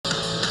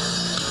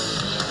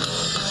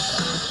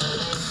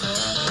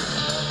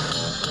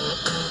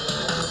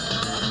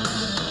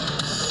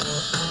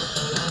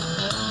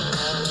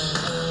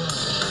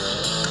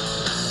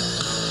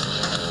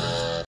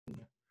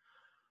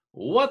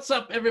What's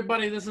up,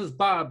 everybody? This is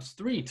Bob's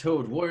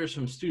Three-Toed Warriors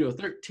from Studio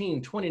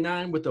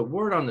 1329 with the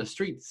Word on the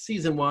Street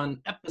Season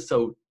 1,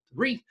 Episode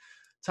 3,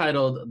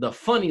 titled The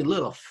Funny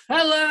Little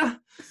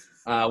Fella.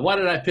 Why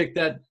did I pick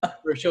that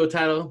for a show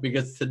title?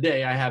 Because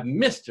today I have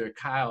Mr.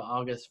 Kyle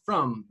August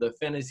from the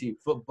Fantasy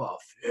Football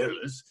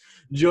Fellas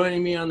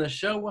joining me on the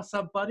show. What's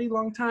up, buddy?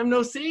 Long time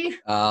no see.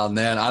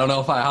 Man, I don't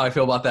know how I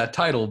feel about that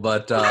title,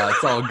 but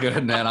it's all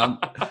good, man.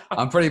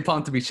 I'm pretty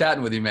pumped to be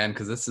chatting with you, man,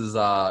 because this is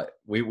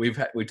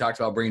we talked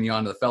about bringing you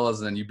on to the Fellas,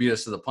 and then you beat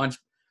us to the punch,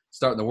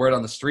 starting the Word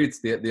on the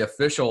Streets, the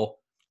official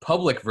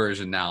public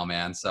version now,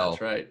 man. So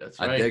That's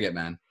right. I dig it,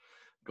 man.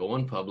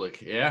 Going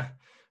public, yeah,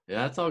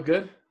 it's all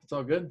good. It's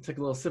all good. Take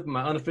a little sip of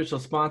my unofficial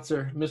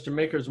sponsor, Mr.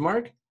 Maker's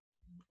Mark.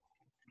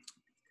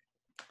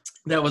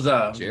 That was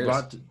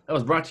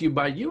brought to you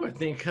by you, I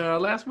think,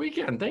 last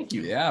weekend. Thank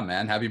you. Yeah,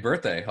 man. Happy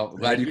birthday.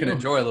 Glad you can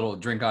enjoy a little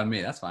drink on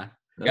me. That's fine.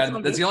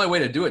 That's the only way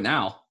to do it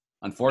now.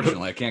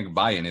 Unfortunately, I can't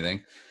buy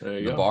anything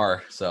in the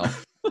bar. So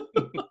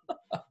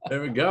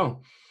there we go.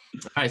 All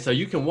right, so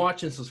you can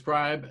watch and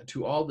subscribe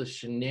to all the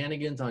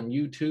shenanigans on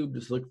YouTube.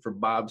 Just look for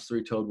Bob's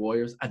Three-Toed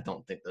Warriors. I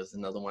don't think there's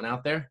another one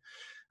out there.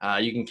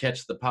 You can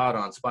catch the pod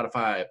on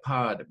Spotify,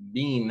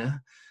 Podbean,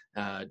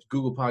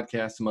 Google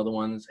Podcasts, some other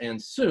ones,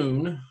 and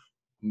soon,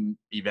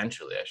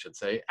 eventually, I should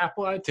say,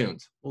 Apple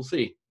iTunes. We'll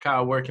see.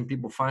 Kyle, where can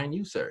people find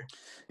you, sir?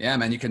 Yeah,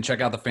 man, you can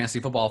check out the Fantasy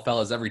Football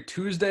Fellas every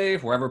Tuesday,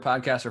 wherever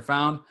podcasts are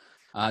found.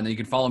 And then you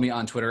can follow me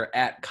on Twitter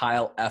at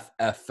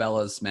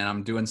KyleFFFellas. Man,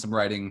 I'm doing some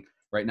writing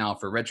right now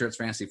for Red Shirts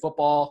Fantasy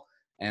Football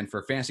and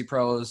for Fantasy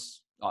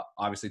Pros,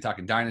 obviously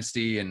talking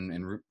Dynasty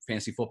and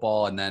Fantasy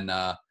Football, and then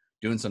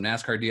doing some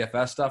NASCAR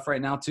DFS stuff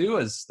right now too,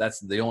 as that's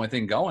the only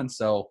thing going.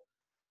 So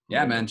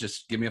yeah, man,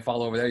 just give me a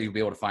follow over there. You'll be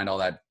able to find all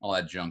that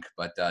junk.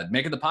 But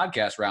making the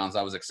podcast rounds,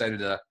 I was excited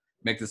to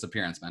make this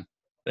appearance, man.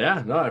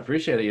 Yeah, no, I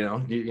appreciate it.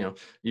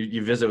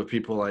 You visit with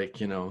people like,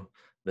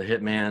 the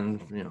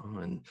Hitman,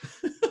 and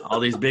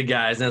all these big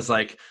guys, and it's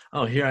like,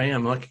 oh, here I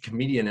am, like a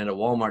comedian at a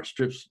Walmart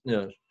strip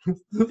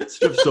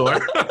store.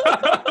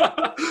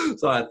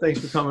 So thanks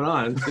for coming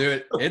on,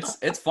 dude.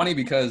 It's funny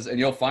because, and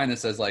you'll find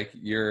this as like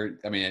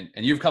and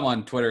you've come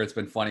on Twitter. It's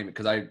been funny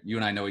because you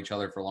and I know each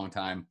other for a long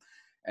time,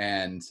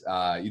 and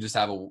you just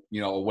have a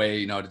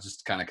way, to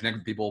just kind of connect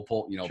with people,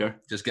 Sure.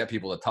 Just get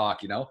people to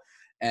talk,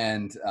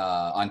 and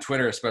on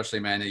Twitter especially,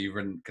 man, you've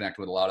been connected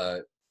with a lot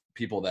of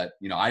people that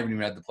I haven't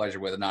even had the pleasure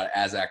with, not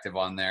as active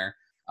on there,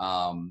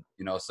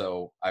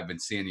 so I've been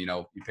seeing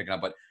you picking up.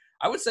 But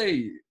I would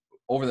say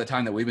over the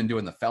time that we've been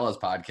doing the Fellas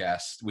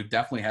podcast, we've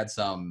definitely had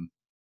some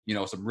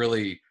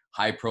really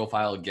high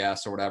profile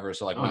guests or whatever.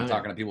 So like when I'm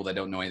talking to people that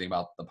don't know anything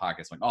about the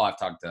podcast, like, I've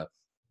talked to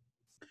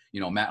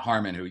Matt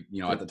Harmon, who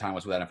at the time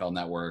was with NFL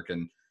Network,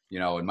 and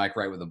and Mike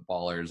Wright with the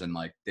Ballers, and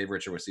like Dave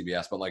Richard with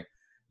CBS. But like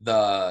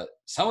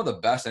some of the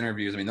best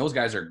interviews, those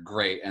guys are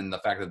great, and the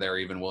fact that they're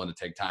even willing to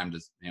take time to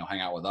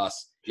hang out with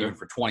us even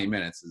for 20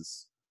 minutes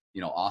is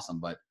awesome.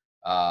 But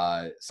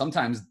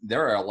sometimes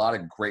there are a lot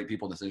of great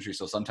people in this industry,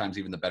 so sometimes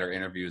even the better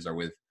interviews are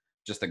with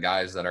just the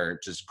guys that are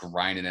just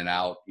grinding it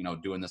out,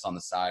 doing this on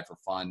the side for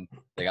fun.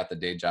 They got the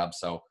day job,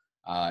 so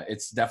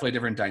it's definitely a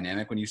different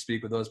dynamic when you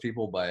speak with those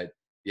people. But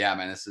yeah,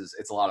 man, it's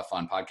a lot of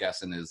fun.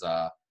 Podcasting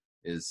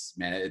is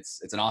man,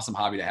 it's an awesome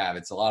hobby to have.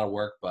 It's a lot of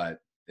work, but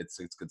it's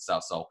good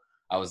stuff. So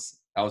I was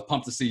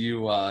pumped to see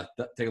you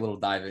take a little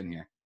dive in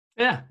here.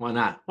 Yeah, why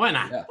not?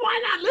 Yeah.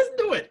 Why not? Let's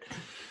do it.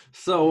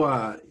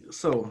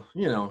 So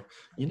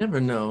you never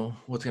know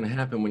what's going to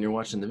happen when you're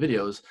watching the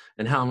videos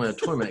and how I'm going to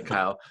torment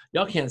Kyle.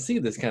 Y'all can't see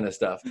this kind of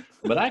stuff,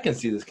 but I can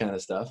see this kind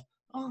of stuff.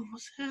 Oh,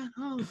 what's that?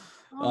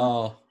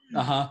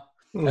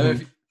 Mm-hmm.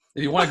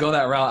 If you want to go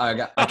that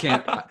route, I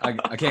can't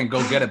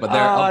go get it, but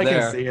there, up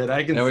there. I can see it.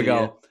 There we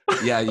go.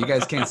 Yeah, you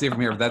guys can't see it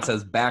from here, but that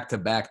says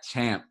back-to-back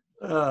champ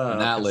in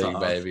that league,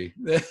 baby.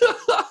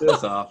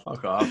 Piss off.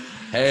 Fuck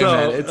off. Hey,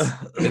 man,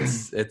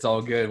 it's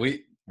all good.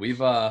 We've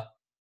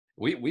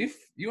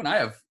you and I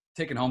have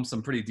taken home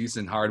some pretty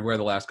decent hardware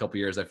the last couple of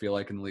years. I feel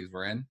like in the leagues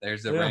we're in.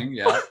 There's the ring.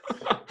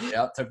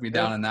 Yeah, took me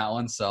down in that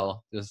one.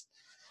 So just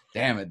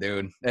damn it,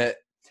 dude.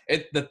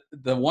 The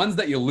ones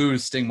that you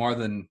lose sting more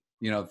than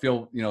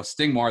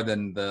sting more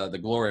than the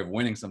glory of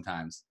winning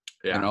sometimes.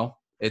 Yeah.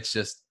 It's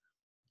just.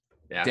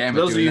 Yeah. Damn it,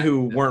 those of you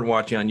who weren't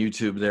watching on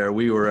YouTube, there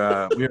we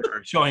were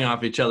showing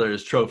off each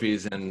other's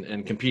trophies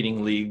and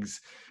competing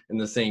leagues in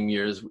the same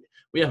years.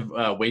 We have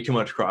way too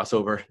much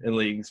crossover in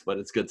leagues, but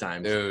it's good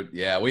times, dude.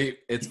 Yeah,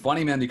 it's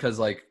funny, man, because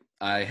like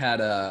I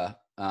had a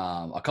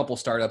couple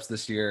startups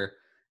this year,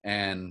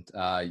 and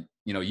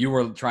you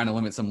were trying to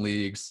limit some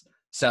leagues.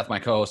 Seth, my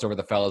co-host over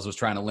the Fellas, was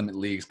trying to limit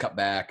leagues, cut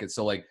back, and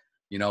so like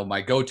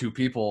my go-to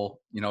people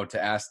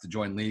to ask to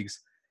join leagues,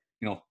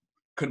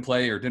 couldn't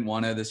play or didn't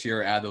want to this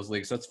year add those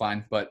leagues. So that's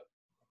fine. But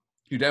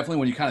you definitely,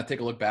 when you kind of take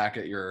a look back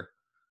at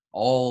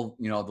all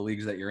the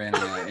leagues that you're in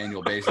on an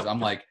annual basis, I'm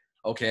like,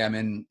 okay, I'm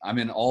in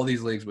all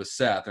these leagues with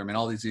Seth, or I'm in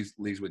all these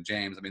leagues with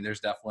James. There's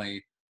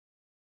definitely,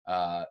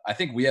 I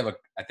think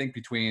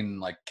between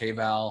like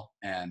K-Val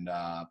and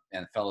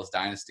Fellas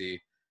Dynasty,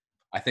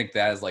 I think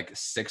that is like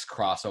 6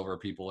 crossover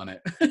people in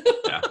it.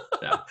 Yeah.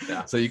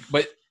 Yeah. So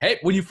but hey,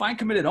 when you find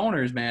committed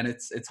owners, man,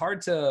 it's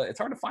hard to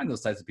find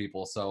those types of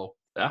people. So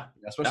Yeah.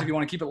 especially if you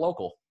want to keep it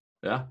local.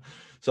 Yeah.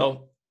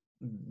 So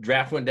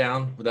draft went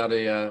down without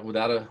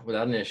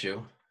an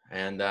issue,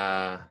 and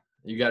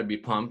you got to be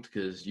pumped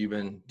because you've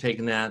been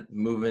taking that,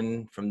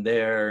 moving from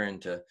there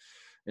into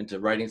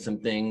writing some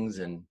things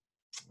and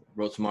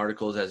wrote some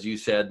articles. As you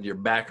said, your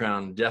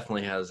background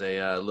definitely has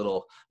a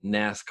little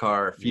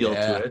NASCAR feel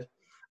to it.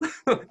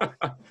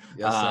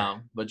 Yes,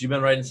 sir. But you've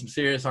been writing some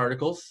serious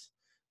articles.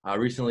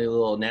 Recently, a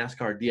little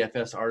NASCAR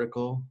DFS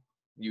article.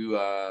 You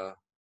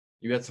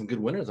had some good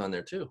winners on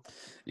there too.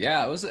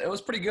 Yeah, it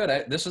was pretty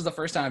good. This was the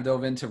first time I've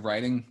dove into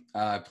writing.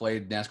 I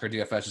played NASCAR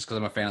DFS just because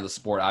I'm a fan of the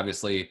sport.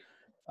 Obviously,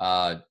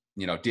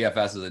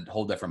 DFS is a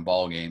whole different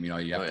ball game. You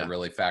have to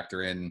really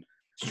factor in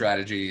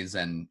strategies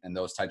and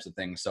those types of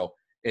things. So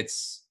it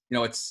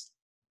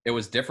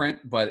was different,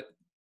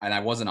 and I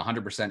wasn't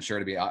 100%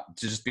 sure to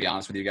just be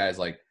honest with you guys.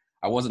 Like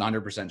I wasn't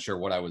 100% sure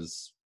what I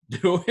was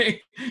doing.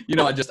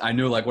 I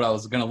knew like what I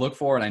was going to look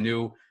for, and I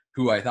knew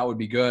who I thought would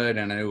be good,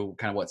 and I knew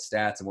kind of what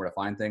stats and where to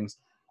find things.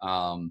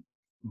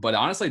 But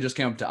honestly, it just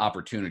came up to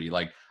opportunity.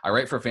 Like I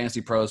write for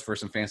Fantasy Pros for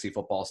some fantasy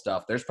football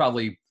stuff. There's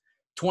probably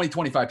 20,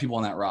 25 people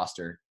on that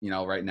roster,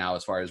 right now,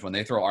 as far as when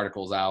they throw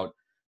articles out,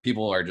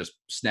 people are just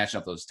snatching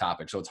up those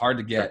topics. So it's hard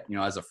to get,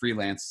 as a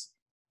freelance,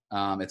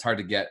 it's hard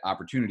to get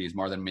opportunities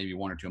more than maybe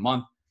 1 or 2 a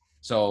month.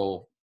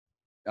 So,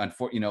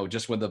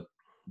 just with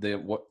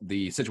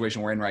the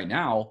situation we're in right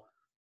now,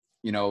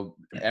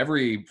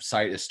 every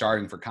site is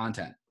starving for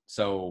content.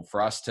 So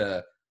for us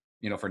to,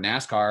 for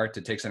NASCAR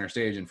to take center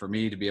stage, and for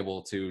me to be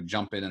able to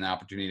jump in an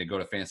opportunity to go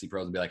to Fantasy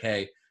Pros and be like,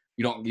 hey,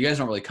 you guys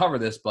don't really cover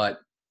this, but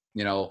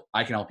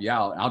I can help you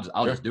out, and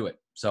I'll just do it.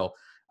 So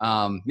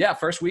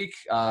first week,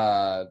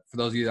 for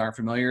those of you that aren't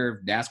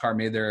familiar, NASCAR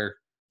made their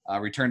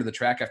return to the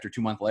track after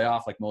 2-month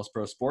layoff, like most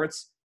pro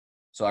sports.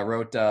 So I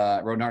wrote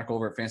an article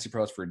over at Fantasy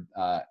Pros for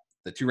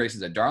the 2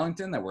 races at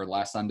Darlington that were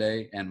last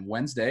Sunday and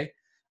Wednesday.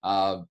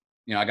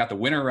 I got the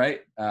winner right.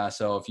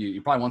 So if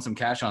you probably won some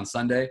cash on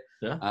Sunday.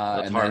 Yeah,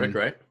 that's Harvick,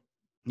 right?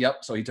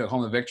 Yep. So he took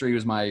home the victory. He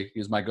was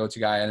my go-to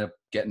guy. I ended up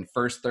getting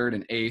 1st, 3rd,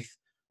 and 8th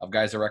of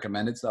guys I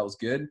recommended. So that was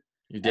good.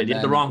 You did. You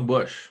had the wrong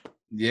Busch.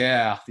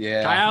 Yeah.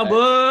 Kyle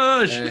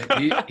Busch.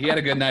 He had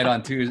a good night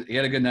on Tuesday. He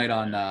had a good night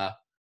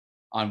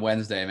on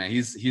Wednesday, man.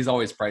 He's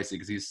always pricey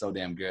because he's so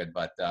damn good.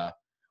 But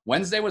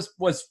Wednesday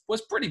was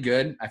pretty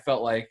good. I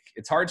felt like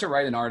it's hard to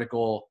write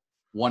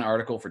one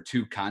article for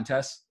 2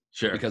 contests.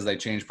 Sure. Because they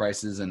change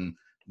prices and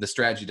the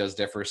strategy does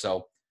differ.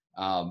 So,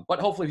 but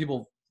hopefully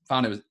people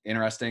found it was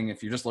interesting.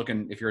 If you're just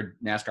looking, if you're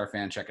a NASCAR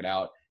fan, check it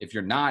out. If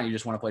you're not, you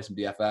just want to play some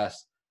DFS,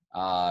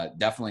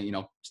 definitely,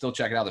 still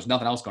check it out. There's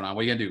nothing else going on.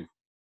 What are you going to do?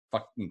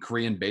 Fucking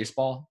Korean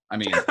baseball? I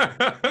mean,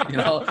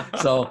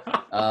 so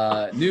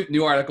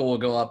new article will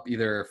go up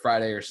either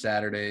Friday or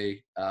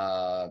Saturday,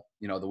 the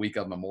week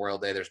of Memorial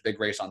Day. There's a big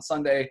race on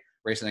Sunday,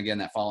 racing again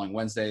that following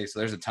Wednesday. So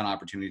there's a ton of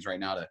opportunities right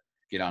now to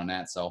get on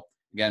that. So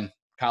again,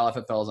 Kyle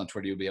FFL is on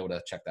Twitter. You'll be able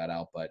to check that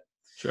out. But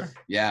sure.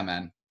 Yeah,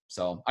 man.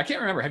 So I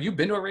can't remember. Have you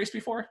been to a race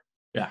before?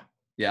 Yeah.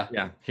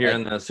 Here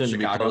in the soon to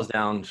be closed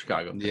down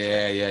Chicago.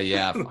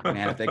 Yeah. Fuck,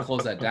 man, if they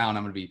close that down,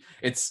 I'm gonna be.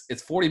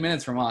 It's 40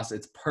 minutes from us.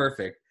 It's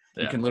perfect.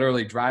 You can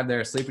literally drive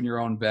there, sleep in your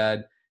own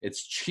bed.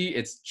 It's cheap.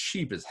 It's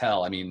cheap as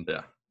hell. I mean,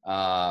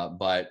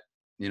 but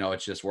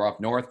it's just we're up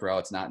north, bro.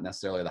 It's not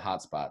necessarily the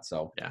hot spot.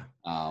 So yeah.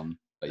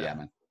 But yeah,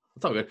 man.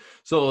 It's all good.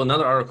 So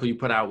another article you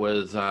put out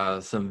was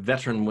some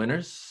veteran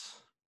winners.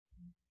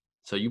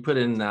 So you put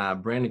in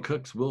Brandon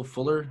Cooks, Will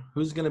Fuller.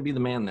 Who's going to be the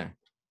man there?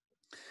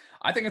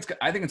 I think it's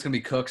going to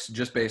be Cooks,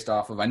 just based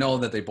off of. I know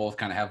that they both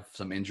kind of have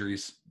some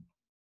injuries.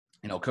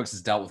 Cooks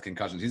has dealt with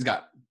concussions. He's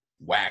got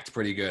whacked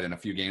pretty good in a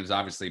few games.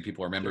 Obviously,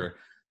 people remember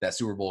that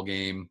Super Bowl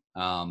game,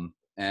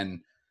 and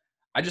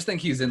I just think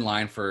he's in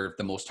line for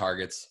the most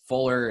targets.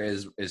 Fuller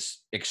is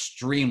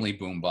extremely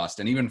boom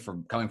bust, and even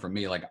coming from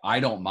me, like I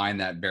don't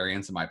mind that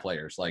variance in my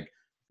players. Like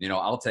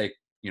I'll take.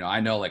 I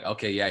know like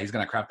okay, yeah, he's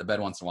going to crap the bed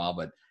once in a while,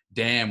 but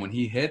damn, when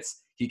he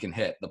hits, he can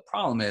hit. The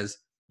problem is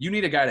you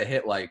need a guy to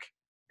hit like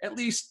at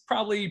least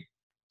probably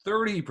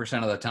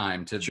 30% of the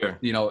time to,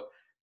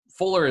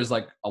 Fuller is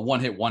like a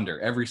one-hit wonder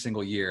every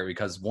single year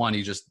because one,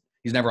 he's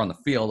never on the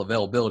field.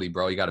 Availability,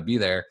 bro, you got to be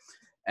there.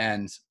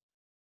 And,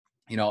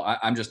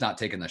 I'm just not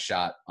taking the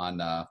shot on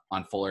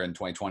Fuller in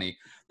 2020.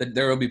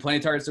 There will be plenty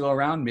of targets to go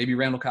around. Maybe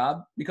Randall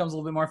Cobb becomes a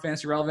little bit more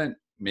fantasy relevant.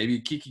 Maybe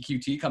Kiki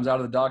QT comes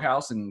out of the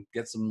doghouse and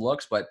gets some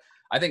looks. But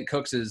I think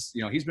Cooks is,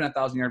 he's been a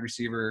 1,000-yard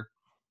receiver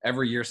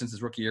every year since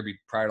his rookie year,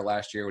 prior to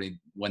last year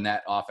when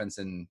that offense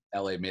in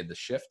LA made the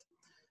shift.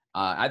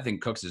 I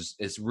think Cooks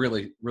is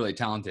really, really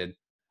talented.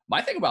 My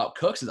thing about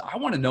Cooks is I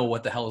want to know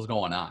what the hell is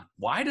going on.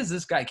 Why does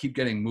this guy keep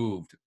getting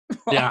moved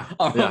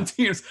on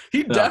teams?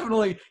 He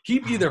definitely, he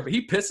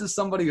pisses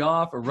somebody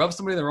off or rubs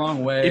somebody the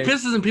wrong way. He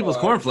pisses in people's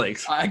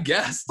cornflakes. I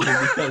guess. Dude,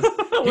 because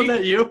wasn't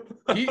that you?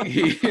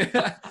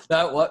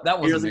 That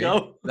wasn't Years me.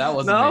 Ago? That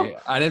wasn't me.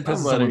 I didn't piss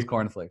in someone's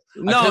cornflakes.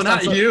 No,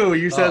 not you.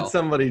 You said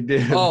somebody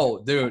did.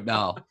 Oh, dude,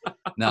 no.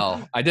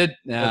 I did.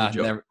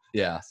 Never.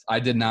 Yes, I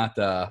did not.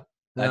 I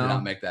did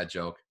not make that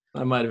joke.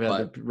 I might have had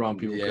But the wrong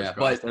people yeah, crisscrossed.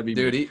 but That'd be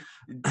dude, me.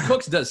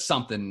 Cooks does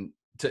something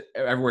to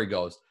everywhere he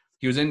goes.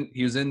 He was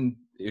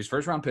his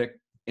first round pick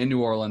in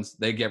New Orleans.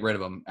 They get rid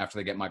of him after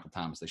they get Michael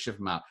Thomas. They ship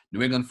him out.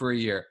 New England for a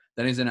year.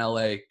 Then he's in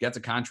LA, gets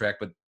a contract,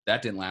 but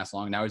that didn't last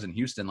long. Now he's in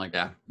Houston. Like,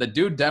 Yeah. the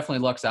dude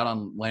definitely lucks out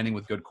on landing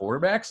with good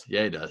quarterbacks.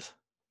 Yeah, he does.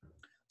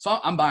 So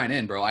I'm buying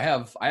in, bro. I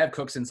have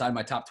Cooks inside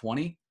my top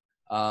 20.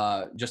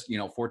 Just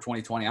for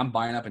 2020, I'm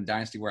buying up in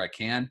Dynasty where I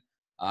can.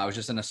 I was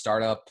just in a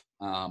startup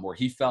where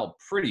he fell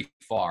pretty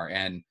far,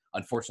 and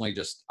unfortunately,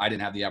 just I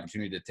didn't have the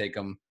opportunity to take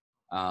him.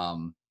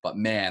 But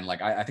man,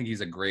 like I think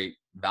he's a great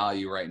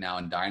value right now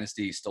in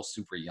Dynasty. He's still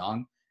super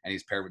young, and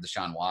he's paired with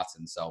Deshaun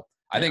Watson. So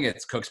I think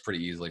it's Cooks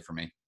pretty easily for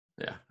me.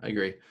 Yeah, I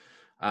agree.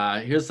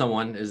 Here's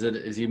someone.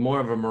 Is he more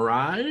of a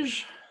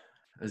mirage?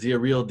 Is he a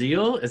real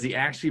deal? Is he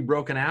actually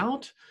broken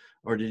out,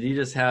 or did he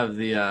just have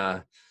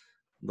the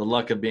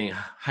luck of being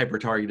hyper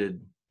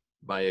targeted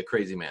by a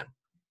crazy man?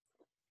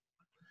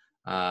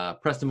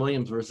 Preston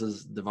Williams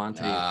versus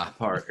Devontae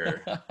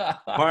Parker.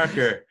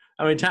 Parker.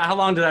 I mean, how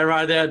long did I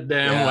ride that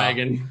damn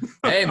wagon?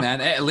 Hey,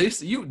 man, at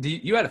least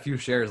you had a few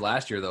shares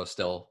last year, though,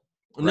 still.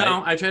 Right?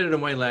 No, I traded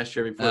him away last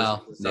year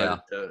before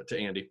to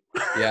Andy.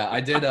 Yeah, I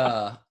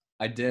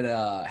did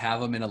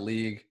have him in a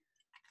league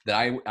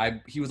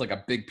that he was like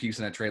a big piece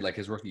in a trade, like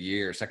his rookie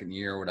year, second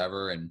year or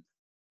whatever. And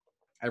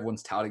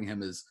everyone's touting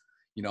him as,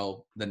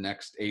 the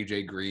next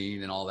AJ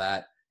Green and all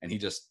that. And he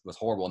just was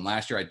horrible. And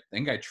last year, I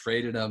think I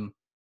traded him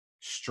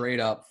straight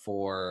up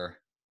for,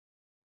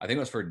 I think it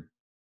was for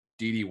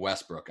D.D.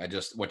 Westbrook.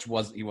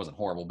 He wasn't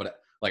horrible, but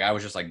like, I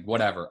was just like,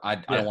 whatever. I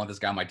don't want this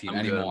guy on my team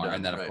anymore.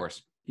 And then of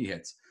course he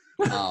hits.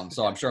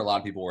 So I'm sure a lot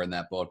of people were in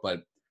that boat,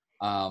 but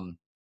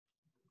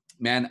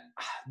man,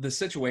 the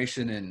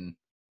situation in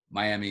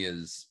Miami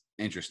is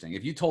interesting.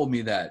 If you told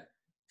me that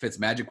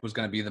Fitzmagic was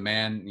going to be the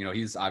man,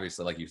 he's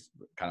obviously, like you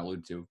kind of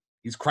alluded to,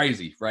 he's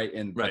crazy, right?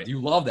 And you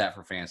love that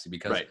for fantasy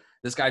because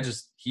this guy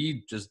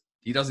he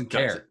doesn't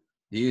care.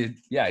 He's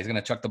going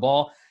to chuck the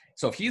ball.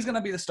 So if he's going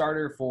to be the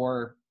starter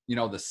for,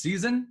 the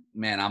season,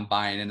 man, I'm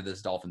buying into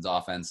this Dolphins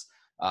offense.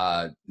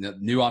 The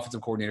new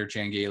offensive coordinator,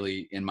 Chan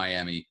Gailey in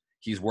Miami.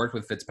 He's worked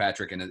with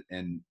Fitzpatrick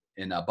in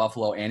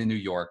Buffalo and in New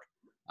York.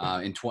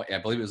 I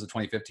believe it was the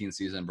 2015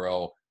 season,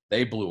 bro.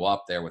 They blew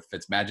up there with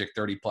Fitzmagic,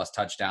 30-plus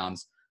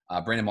touchdowns.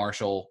 Brandon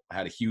Marshall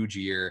had a huge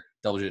year,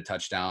 double-digit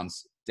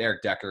touchdowns.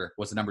 Derek Decker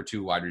was the number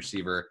 2 wide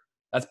receiver.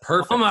 That's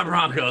perfect. Oh, my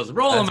Broncos.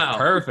 Roll them out.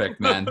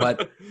 Perfect, man.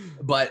 But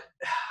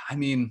I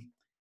mean,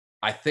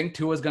 I think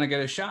Tua's going to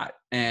get a shot.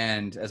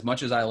 And as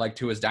much as I like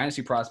Tua's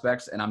dynasty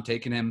prospects, and I'm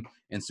taking him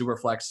in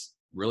Superflex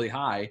really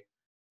high,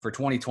 for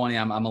 2020,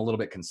 I'm a little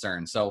bit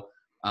concerned. So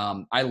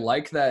I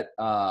like that,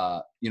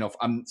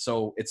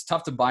 so it's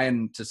tough to buy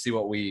in to see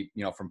what we,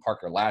 from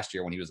Parker last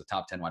year when he was a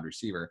top 10 wide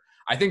receiver.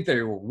 I think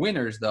they were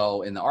winners,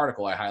 though. In the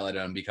article, I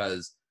highlighted him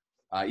because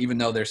even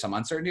though there's some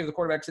uncertainty of the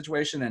quarterback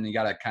situation and you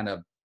got to kind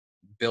of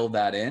build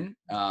that in,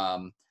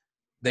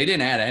 they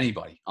didn't add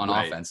anybody on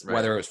offense.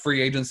 Whether it was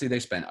free agency, they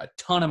spent a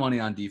ton of money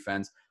on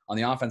defense. On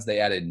the offense, they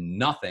added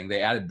nothing.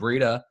 They added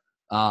Breida,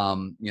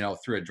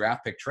 through a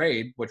draft pick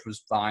trade, which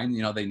was fine.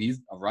 They need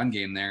a run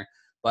game there.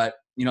 But,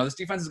 this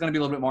defense is going to be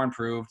a little bit more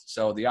improved.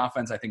 So the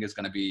offense, I think, is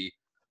going to be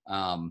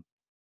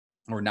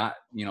not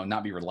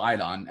be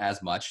relied on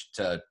as much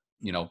to,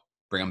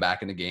 bring them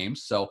back into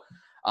games. So,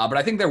 but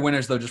I think they're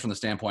winners, though, just from the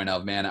standpoint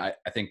of, man, I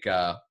think,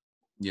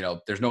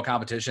 there's no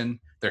competition.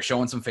 They're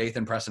showing some faith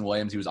in Preston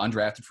Williams. He was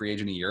undrafted free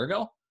agent a year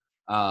ago,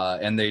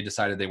 and they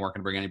decided they weren't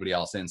going to bring anybody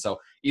else in. So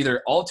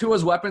either all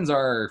Tua's weapons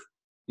are,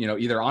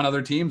 either on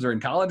other teams or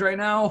in college right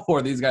now,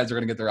 or these guys are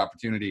going to get their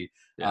opportunity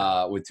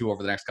with Tua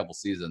over the next couple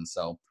seasons.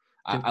 So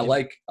I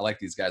like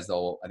these guys,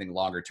 though. I think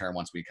longer term,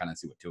 once we kind of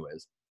see what Tua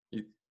is.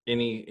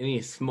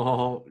 Any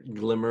small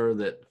glimmer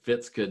that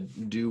Fitz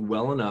could do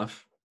well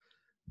enough,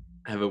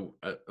 have a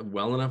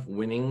well enough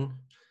winning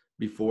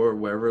before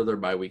wherever their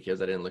bye week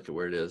is, I didn't look at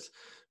where it is,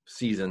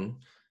 season,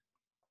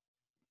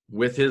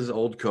 with his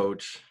old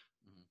coach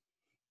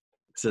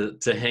to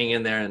hang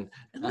in there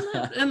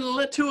and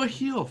let Tua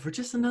heal for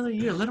just another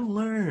year. Let him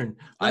learn.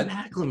 Let him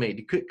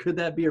acclimate. Could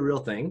that be a real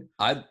thing?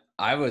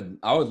 I would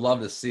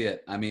love to see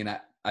it. I mean,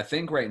 I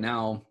think right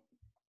now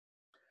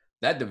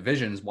that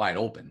division is wide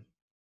open.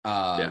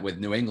 With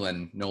New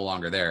England no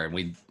longer there,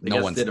 and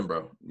no one's him,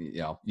 bro.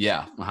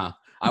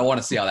 I want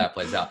to see how that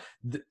plays out.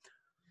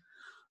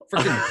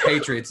 Freaking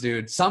Patriots,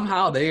 dude.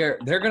 Somehow they're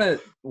gonna,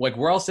 like,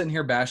 we're all sitting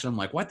here bashing them,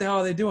 like, what the hell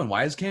are they doing?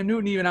 Why is Cam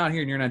Newton even out here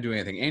and you're not doing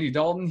anything? Andy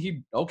Dalton,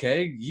 he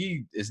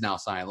is now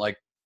signed, like,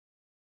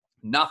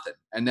 nothing.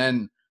 And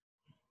then,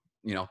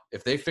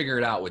 if they figure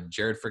it out with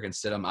Jared freaking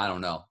Stidham, I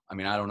don't know. I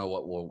mean, I don't know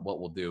what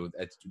we'll do.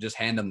 It's just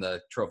hand them the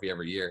trophy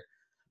every year.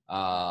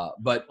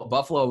 But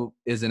Buffalo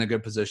is in a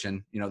good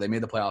position. They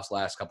made the playoffs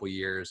last couple of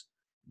years.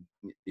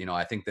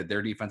 I think that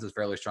their defense is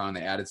fairly strong.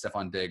 They added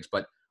Stephon Diggs,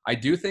 but I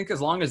do think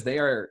as long as they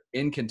are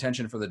in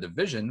contention for the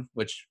division,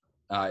 which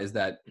is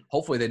that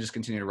hopefully they just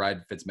continue to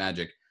ride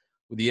Fitzmagic.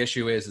 The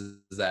issue is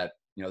that,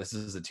 this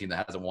is a team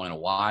that hasn't won in a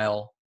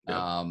while.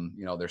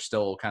 Yep. They're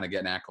still kind of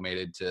getting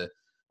acclimated to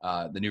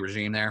the new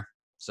regime there.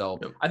 So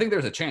Yep. I think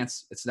there's a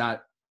chance. It's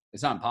not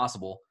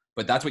impossible,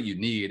 but that's what you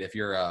need if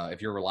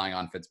you're relying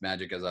on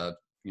Fitzmagic as a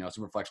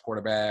super flex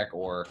quarterback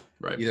or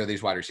Right. either of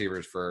these wide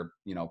receivers for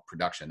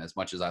production. As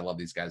much as I love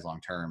these guys long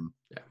term,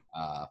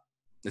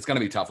 it's going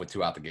to be tough with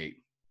 2 out the gate.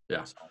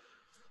 Yeah.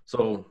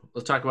 So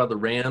let's talk about the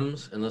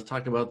Rams and let's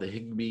talk about the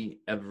Higbee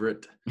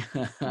Everett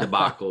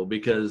debacle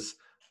because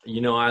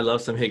I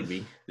love some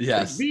Higbee.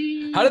 Yes.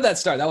 Higbee. How did that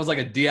start? That was like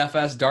a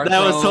DFS dart That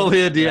throw? was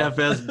totally a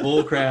DFS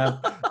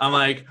bullcrap. I'm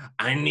like,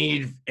 I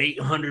need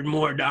 $800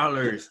 more.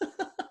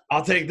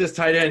 I'll take this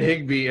tight end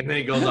Higbee, and then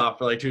he goes off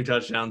for like 2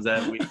 touchdowns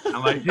that week.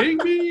 I'm like,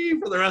 Higbee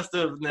for the rest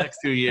of the next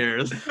 2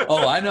 years.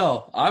 Oh, I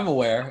know. I'm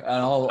aware,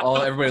 and all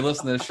everybody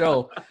listening to the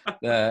show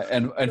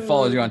and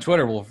follows you on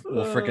Twitter will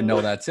freaking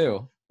know that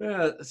too.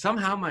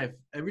 Somehow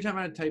every time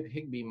I type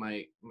Higbee,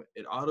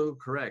 it auto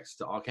corrects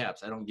to all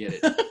caps. I don't get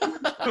it.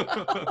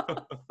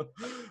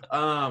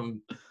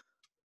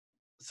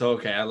 So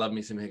okay, I love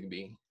me some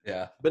Higbee.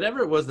 Yeah, but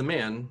Everett was the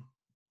man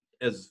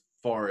as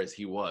far as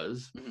he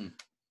was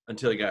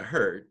until he got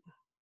hurt.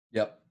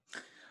 Yep.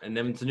 And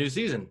then it's a new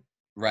season.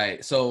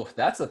 Right. So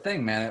that's the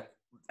thing, man.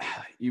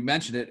 You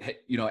mentioned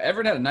it.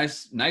 Everett had a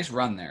nice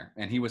run there,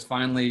 and he was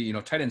finally.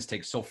 Tight ends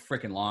take so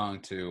freaking long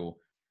to,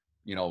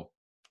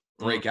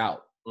 break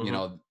out.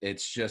 Mm-hmm.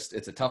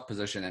 It's a tough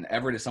position, and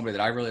Everett is somebody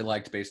that I really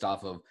liked based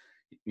off of,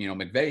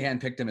 McVay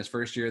handpicked him his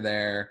first year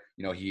there.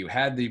 He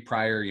had the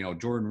prior,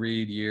 Jordan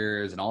Reed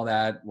years and all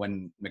that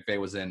when McVay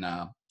was in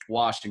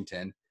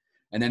Washington,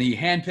 and then he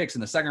handpicks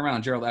in the second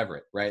round Gerald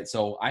Everett, right?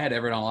 So I had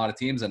Everett on a lot of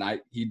teams, and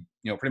he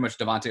pretty much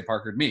Devontae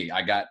Parkered me.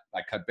 I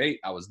cut bait,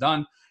 I was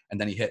done,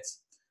 and then he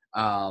hits,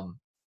 and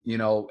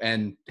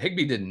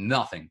Higbee did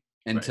nothing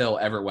until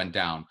Everett went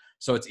down.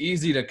 So it's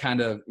easy to kind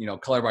of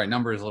color by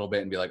numbers a little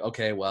bit and be like,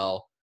 okay,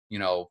 well.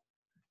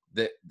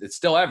 It's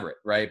still Everett,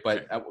 right?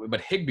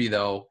 But Higbee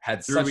though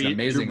had such an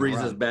amazing. Drew Brees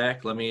run. is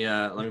back. Let me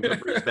put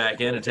Brees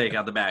back in and take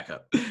out the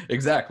backup.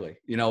 Exactly,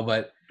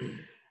 but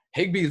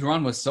Higbee's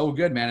run was so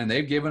good, man, and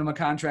they've given him a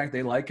contract.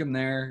 They like him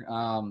there.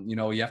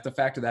 You have to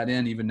factor that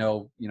in, even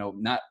though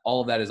not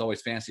all of that is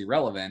always fantasy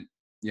relevant.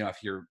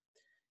 If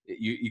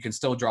you can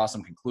still draw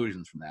some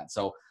conclusions from that.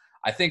 So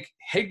I think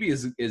Higbee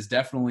is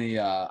definitely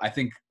I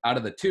think out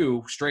of the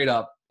 2 straight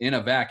up in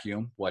a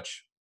vacuum,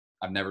 which.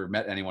 I've never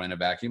met anyone in a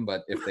vacuum,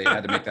 but if they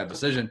had to make that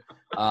decision,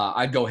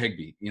 I'd go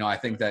Higbee. I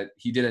think that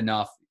he did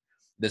enough.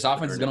 This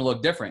offense is going to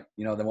look different,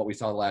 than what we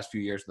saw the last few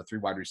years, the 3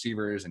 wide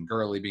receivers and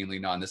Gurley being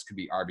leaned on. This could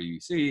be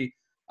RBC,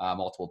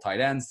 multiple tight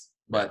ends,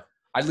 but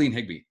I'd lean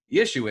Higbee.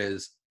 The issue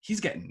is he's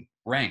getting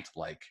ranked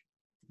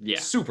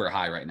super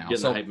high right now.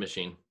 Getting the hype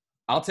machine.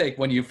 I'll take,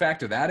 when you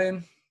factor that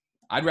in,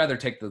 I'd rather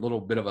take the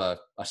little bit of a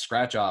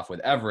scratch off with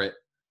Everett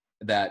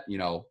that,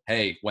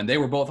 hey, when they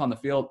were both on the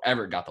field,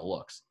 Everett got the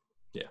looks.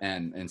 Yeah,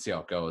 and see how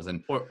it goes,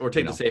 and or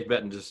take the safe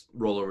bet and just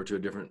roll over to a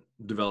different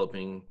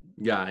developing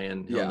guy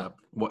and end up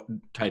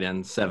tight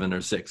end 7 or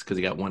 6 because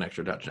he got 1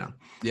 extra touchdown.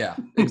 Yeah,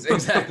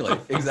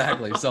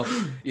 exactly. So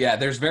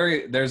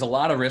there's a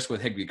lot of risk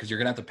with Higbee because you're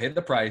gonna have to pay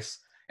the price,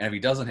 and if he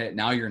doesn't hit,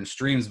 now you're in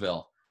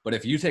Streamsville. But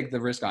if you take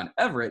the risk on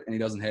Everett and he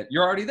doesn't hit,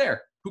 you're already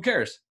there. Who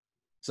cares?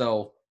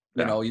 So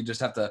you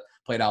just have to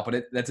play it out.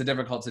 But that's a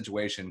difficult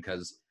situation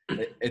because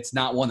it's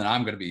not one that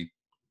I'm going to be.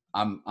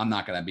 I'm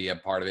not going to be a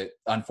part of it,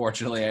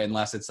 unfortunately,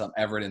 unless it's some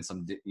Everett and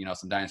some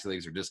dynasty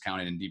leagues are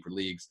discounted in deeper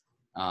leagues,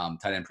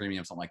 tight end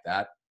premium, something like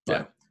that.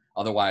 But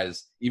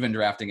otherwise, even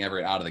drafting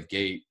Everett out of the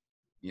gate,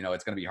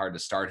 it's going to be hard to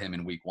start him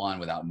in week 1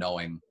 without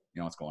knowing,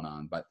 what's going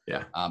on. But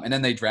and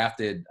then they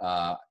drafted.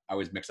 I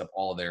always mix up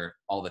all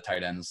the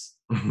tight ends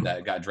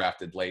that got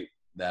drafted late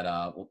that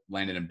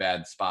landed in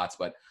bad spots,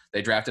 but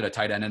they drafted a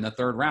tight end in the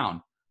 3rd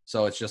round.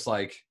 So it's just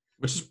like,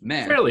 which is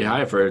fairly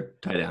high for a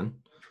tight end.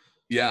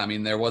 Yeah, I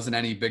mean, there wasn't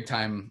any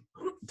big-time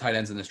tight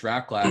ends in this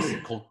draft class.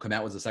 Cole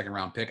Kmet was a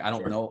 2nd-round pick. I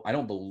don't know. I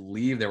don't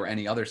believe there were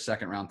any other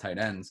 2nd-round tight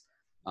ends.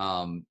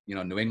 New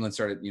England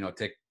started, New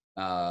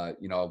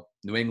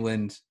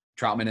England,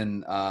 Troutman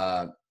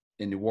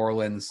in New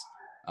Orleans,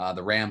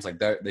 the Rams,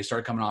 they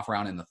started coming off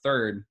around in the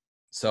 3rd.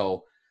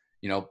 So,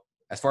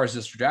 as far as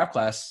this draft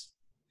class,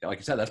 like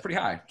you said, that's pretty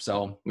high.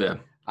 So,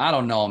 I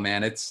don't know,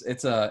 man. It's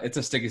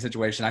a sticky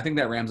situation. I think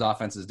that Rams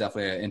offense is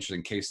definitely an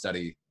interesting case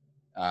study.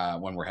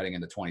 When we're heading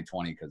into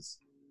 2020, because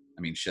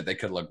they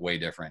could look way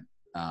different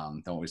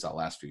than what we saw the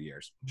last few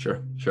years.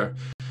 Sure.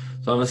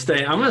 So I'm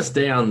gonna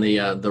stay on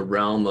the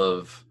realm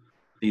of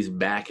these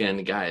back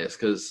end guys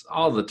because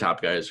all the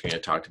top guys are gonna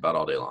get talked about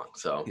all day long.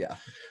 So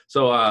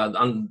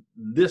on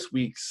this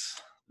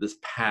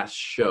past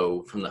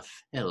show from the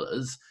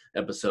Fellas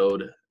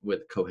episode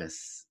with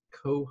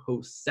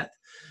co-host Seth,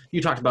 you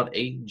talked about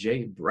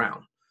AJ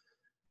Brown,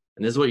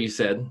 and this is what you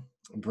said: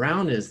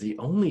 Brown is the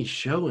only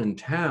show in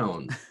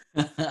town.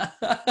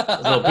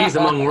 So peace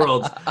among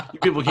worlds. You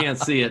people can't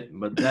see it,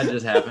 but that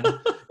just happened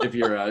if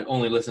you're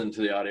only listening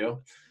to the audio.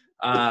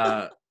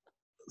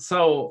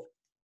 So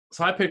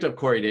I picked up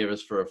Corey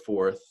Davis for a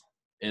 4th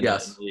in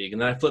the league, and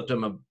then I flipped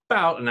him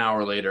about an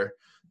hour later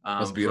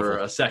for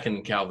a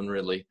 2nd Calvin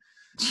Ridley.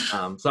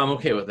 So I'm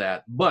okay with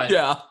that. But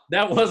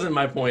that wasn't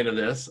my point of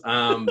this.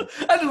 I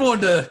just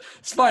wanted to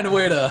find a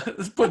way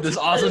to put this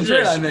awesome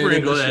trade I made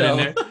in the show. In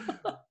there.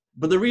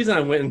 But the reason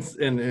I went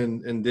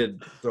and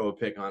did throw a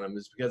pick on him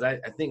is because I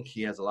think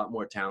he has a lot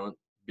more talent.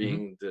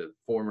 Being the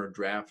former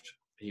draft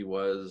he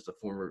was,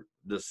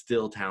 the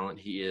still talent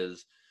he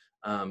is,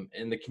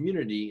 and the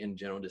community in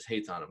general just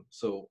hates on him.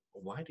 So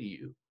why do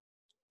you?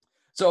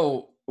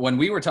 So when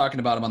we were talking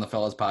about him on the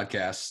Fellas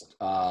podcast,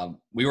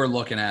 we were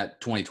looking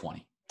at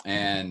 2020,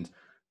 and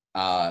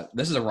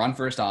this is a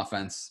run-first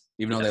offense.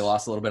 Even though they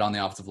lost a little bit on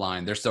the offensive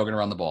line, they're still going to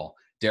run the ball.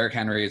 Derrick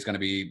Henry is going to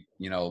be,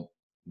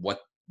 what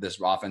this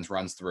offense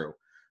runs through.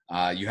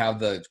 You have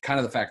the kind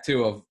of the fact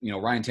too of,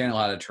 Ryan Tannehill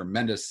had a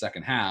tremendous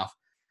second half.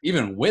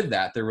 Even with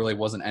that, there really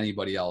wasn't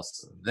anybody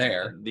else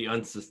there. The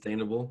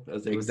unsustainable,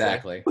 as they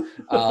exactly.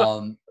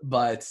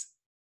 But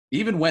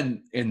even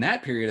when in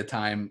that period of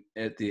time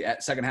at the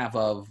second half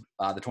of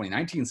the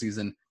 2019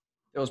 season,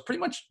 it was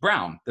pretty much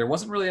Brown. There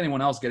wasn't really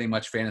anyone else getting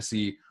much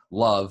fantasy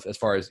love as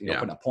far as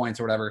putting up points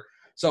or whatever.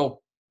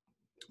 So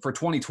for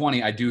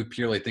 2020, I do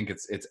purely think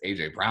it's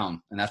AJ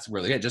Brown, and that's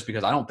really it. Just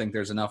because I don't think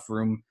there's enough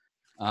room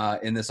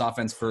in this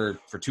offense for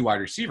two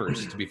wide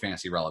receivers to be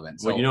fantasy relevant.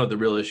 So, well, you know what the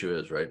real issue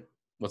is, right?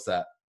 What's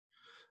that?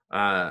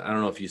 I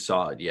don't know if you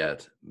saw it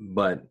yet,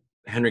 but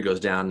Henry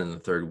goes down in the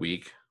third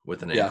week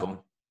with an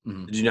ankle.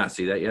 Mm-hmm. Did you not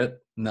see that yet?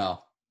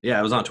 No. Yeah,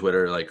 it was on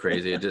Twitter like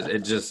crazy. It's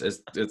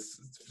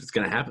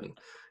going to happen.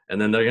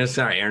 And then they're going to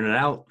start airing it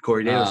out.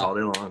 Corey Davis all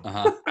day long.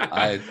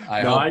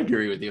 I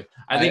agree with you.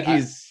 I think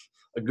he's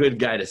a good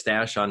guy to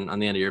stash on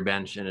the end of your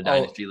bench in a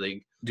dynasty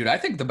league. Dude, I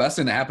think the best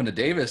thing that happened to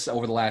Davis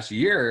over the last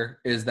year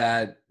is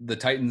that the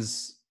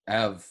Titans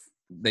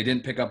they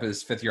didn't pick up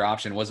his fifth-year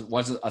option.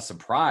 Wasn't a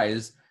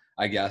surprise,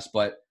 I guess,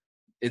 but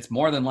it's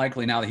more than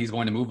likely now that he's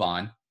going to move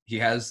on. He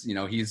has,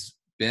 he's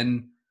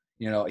been,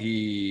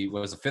 he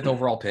was a fifth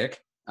overall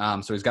pick.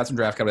 So he's got some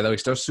draft capital, though.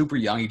 He's still super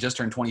young. He just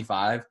turned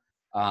 25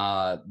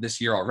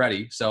 this year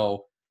already.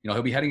 So,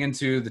 he'll be heading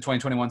into the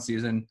 2021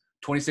 season,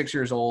 26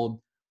 years old.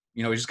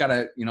 You just got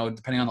to,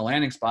 depending on the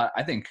landing spot,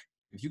 I think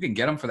if you can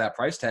get him for that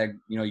price tag,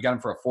 you got him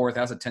for a fourth.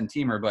 That's a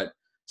 10-teamer. But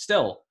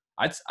still,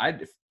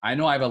 I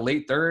know I have a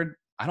late third.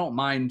 I don't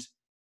mind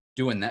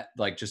doing that,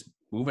 like just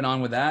moving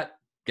on with that.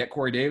 Get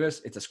Corey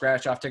Davis. It's a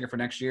scratch-off ticket for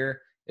next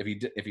year.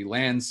 If he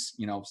lands,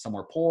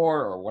 somewhere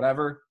poor or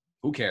whatever,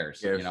 who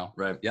cares?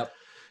 Right. Yep.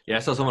 Yeah, I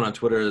saw someone on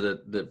Twitter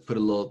that put a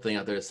little thing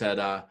out there that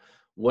said,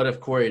 what if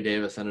Corey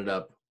Davis ended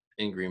up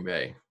in Green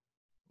Bay?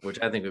 Which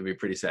I think would be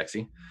pretty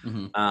sexy.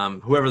 Mm-hmm.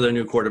 Whoever their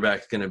new quarterback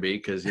is going to be,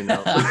 because,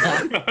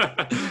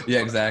 Yeah,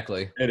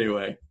 exactly.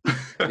 Anyway.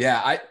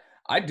 Yeah,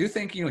 I do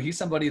think, he's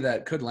somebody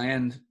that could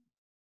land.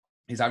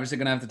 He's obviously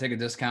going to have to take a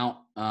discount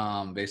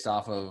based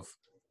off of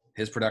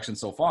his production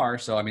so far.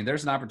 So, I mean,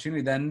 there's an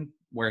opportunity then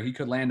where he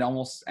could land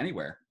almost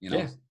anywhere,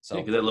 Yeah. So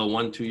that little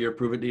 1-2 year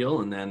prove it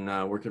deal and then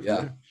work it from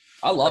there.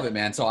 I love it,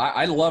 man. So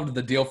I loved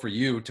the deal for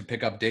you to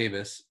pick up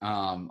Davis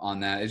on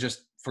that. It's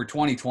just for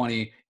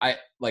 2020, I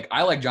like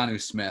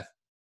Jonnu Smith,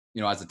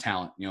 as a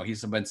talent.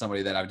 He's been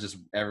somebody that I've just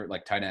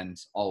tight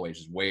ends always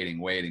just waiting.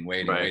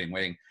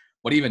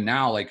 But even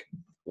now, like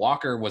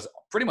Walker was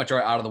pretty much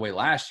out of the way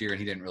last year and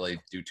he didn't really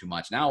do too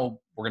much. Now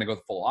we're going to go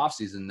the full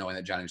offseason knowing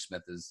that Jonnu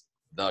Smith is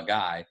the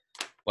guy.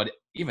 But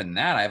even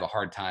that, I have a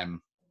hard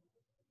time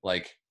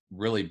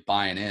really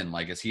buying in.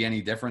 Like, is he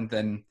any different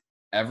than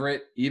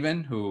Everett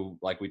even, who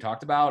we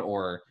talked about,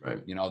 or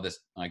right. This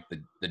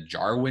the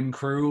Jarwin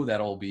crew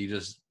that'll be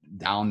just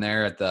down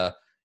there at the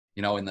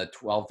in the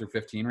 12 through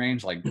 15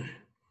 range? I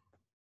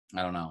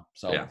don't know.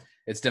 So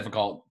it's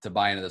difficult to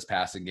buy into this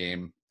passing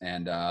game,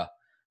 and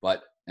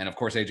of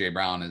course AJ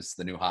Brown is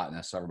the new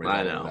hotness. So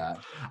everybody knows that.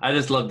 I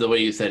just love the way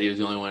you said he was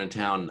the only one in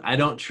town. I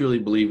don't truly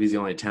believe he's the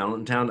only talent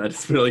in town. I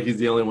just feel like he's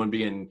the only one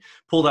being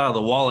pulled out of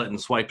the wallet and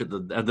swiped at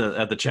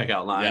the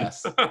checkout line.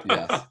 Yes.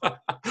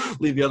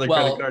 Leave the other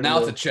credit card. Now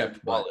it's a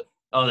chip wallet.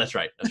 Oh, that's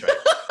right.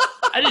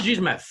 I just use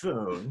my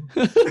phone.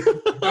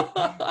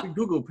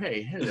 Google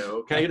Pay.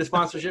 Hello. Can I get a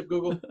sponsorship,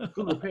 Google?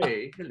 Google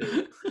Pay.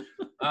 Hello.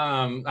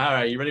 All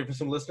right. You ready for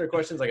some listener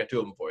questions? I got 2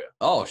 of them for you.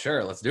 Oh,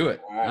 sure. Let's do it.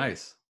 Right.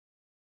 Nice.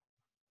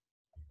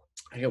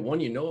 I got one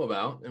you know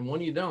about and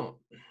one you don't.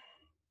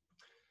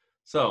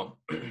 So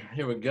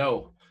here we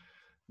go.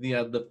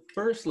 The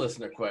first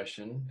listener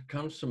question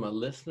comes from a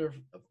listener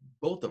of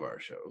both of our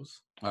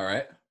shows. All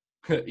right.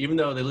 Even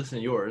though they listen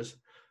to yours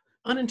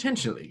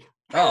unintentionally.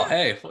 Oh,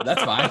 hey,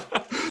 that's fine.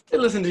 They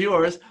listen to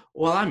yours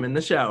while I'm in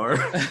the shower.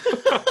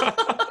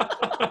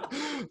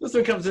 This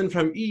one comes in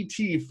from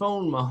E.T.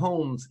 Phone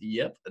Mahomes.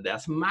 Yep,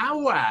 that's my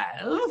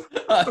wife.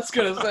 I was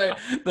going to say,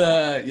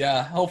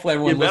 hopefully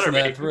everyone listened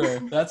to that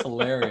through. That's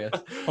hilarious.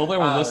 Hopefully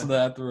everyone listened to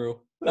that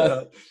through.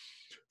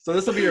 So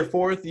this will be your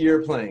 4th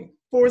year playing.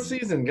 4th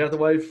season. Got the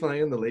wife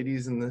playing, the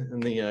ladies in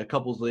the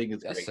couples league.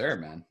 It's yes, great. Sir,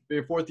 man. For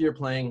your 4th year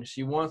playing,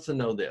 she wants to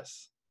know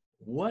this.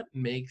 What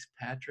makes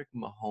Patrick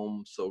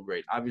Mahomes so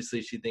great?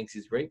 Obviously, she thinks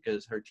he's great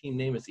because her team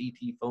name is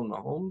E.T. Phone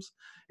Mahomes.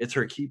 It's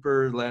her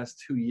keeper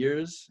last 2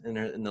 years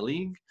in the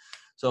league.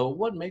 So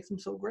what makes him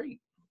so great?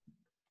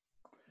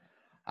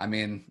 I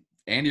mean,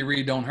 Andy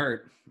Reid don't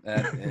hurt.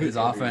 His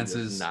offense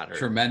is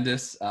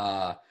tremendous.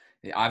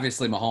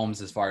 Obviously,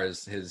 Mahomes, as far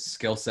as his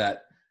skill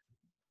set,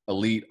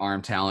 elite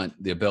arm talent,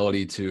 the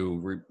ability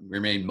to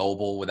remain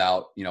mobile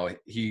without,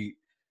 he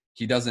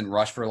doesn't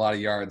rush for a lot of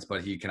yards,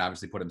 but he can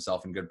obviously put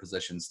himself in good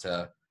positions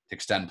to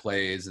extend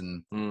plays.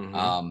 And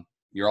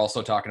you're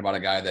also talking about a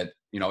guy that,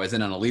 is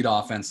in an elite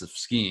offensive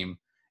scheme,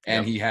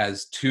 and he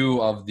has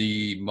two of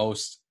the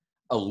most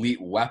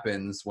elite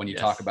weapons when you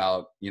talk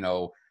about,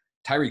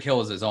 Tyreek Hill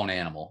is his own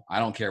animal. I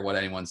don't care what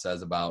anyone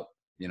says about,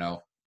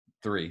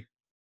 three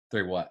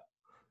what?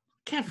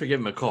 Can't forget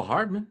McCall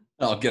Hardman.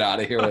 Oh, get out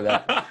of here with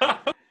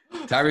that.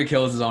 Tyreek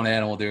Hill is his own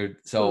animal, dude.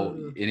 So,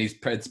 and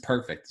it's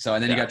perfect. So,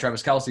 and then you got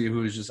Travis Kelce,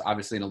 who's just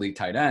obviously an elite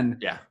tight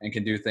end and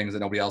can do things that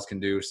nobody else can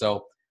do.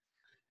 So,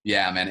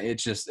 yeah, man,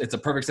 it's a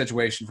perfect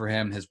situation for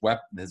him. His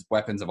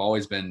weapons have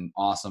always been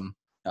awesome.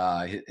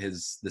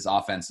 This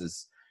offense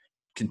has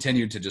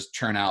continued to just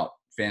churn out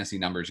fantasy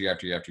numbers year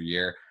after year after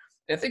year.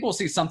 I think we'll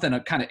see something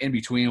kind of in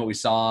between what we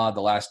saw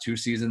the last two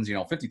seasons.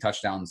 50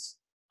 touchdowns,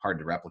 hard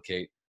to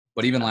replicate.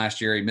 But even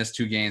last year, he missed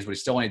 2 games, but he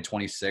still only had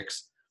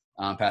 26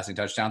 passing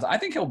touchdowns. I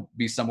think he'll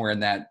be somewhere in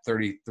that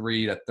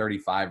 33 to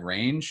 35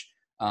 range.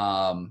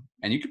 And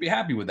you could be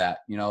happy with that.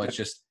 It's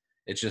just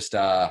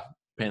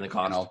paying the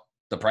cost.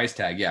 The price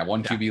tag. Yeah.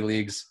 1 QB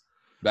leagues,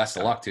 best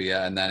of luck to you.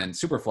 And then in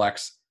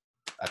Superflex,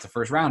 that's a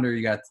first rounder.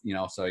 You got,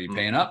 so you're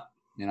paying up,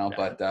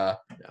 but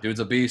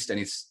dude's a beast, and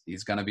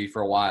he's going to be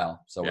for a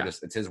while. So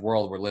it's his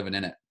world. We're living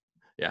in it.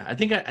 Yeah. I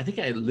think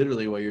I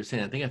literally, what you're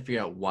saying, I think I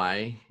figured out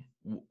why.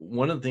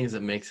 One of the things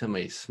that makes him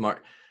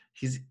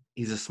he's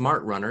a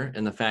smart runner,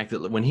 and the fact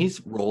that when he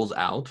rolls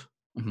out,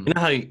 you know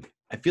how I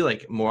feel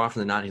like more often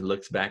than not, he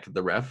looks back at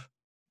the ref.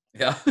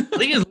 Yeah. I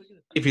think he's looking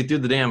if he threw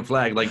the damn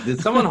flag. Like, did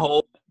someone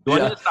hold? Do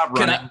I need to stop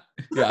running?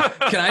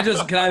 Can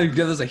I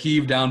give this a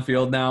heave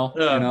downfield now?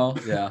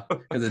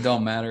 Because it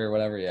don't matter or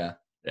whatever. Yeah.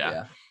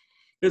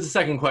 Here's a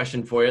second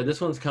question for you. This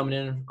one's coming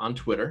in on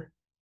Twitter.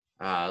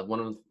 One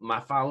of my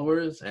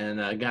followers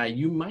and a guy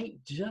you might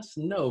just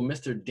know,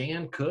 Mr.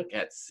 Dan Cook,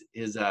 at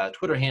his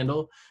Twitter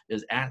handle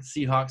is at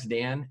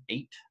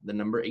SeahawksDan8, the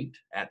number 8,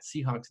 at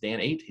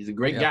SeahawksDan8. He's a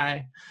great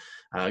guy.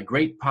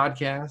 Great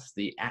podcast,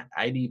 the at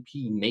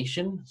IDP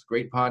Nation. It's a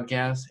great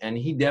podcast, and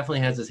he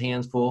definitely has his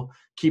hands full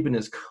keeping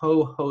his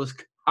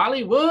co-host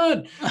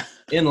Hollywood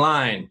in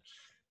line.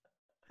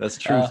 That's a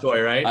true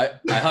story, right?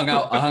 I hung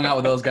out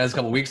with those guys a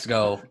couple weeks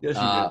ago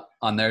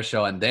on their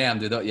show, and damn,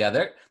 dude,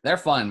 they're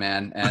fun,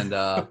 man. And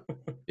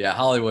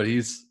Hollywood,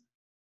 he's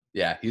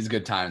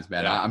good times,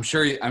 man. Yeah. I'm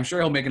sure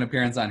he'll make an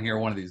appearance on here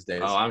one of these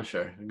days. Oh, I'm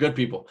sure. Good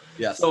people.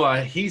 Yes. So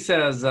he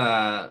says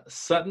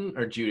Sutton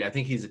or Judy. I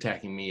think he's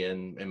attacking me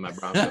in my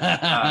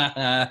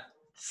Broncos.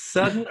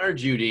 Sutton or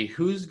Judy,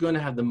 who's going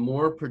to have the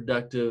more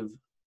productive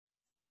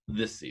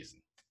this season?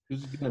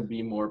 Who's going to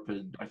be more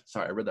productive?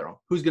 Sorry, I read that wrong.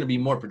 Who's going to be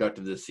more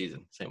productive this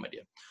season? Same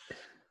idea.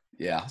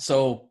 Yeah.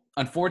 So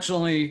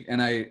unfortunately,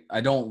 and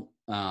I don't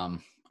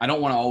want to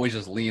always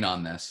just lean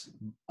on this.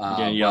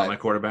 Yell at my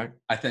quarterback?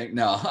 I think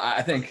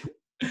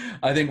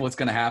what's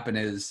going to happen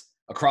is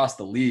across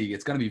the league,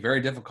 it's going to be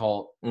very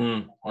difficult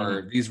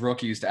for these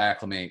rookies to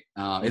acclimate.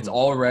 It's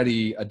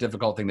already a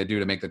difficult thing to do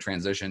to make the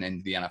transition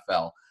into the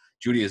NFL.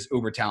 Judy is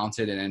uber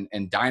talented, and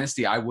in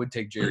Dynasty, I would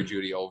take Jerry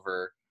Judy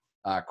over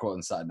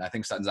Courtland Sutton. I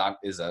think Sutton's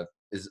is a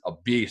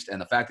beast, and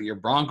the fact that your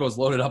Broncos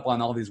loaded up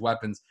on all these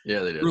weapons, they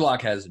do. Drew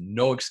Lock has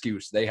no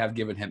excuse. They have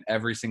given him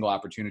every single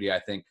opportunity. I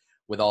think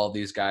with all of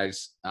these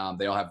guys,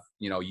 they all have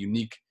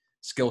unique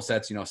skill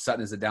sets.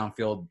 Sutton is a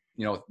downfield,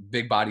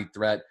 big body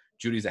threat.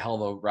 Judy's a hell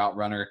of a route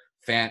runner.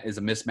 Fant is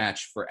a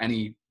mismatch for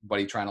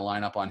anybody trying to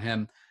line up on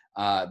him.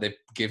 They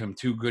gave him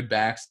 2 good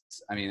backs.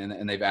 I mean,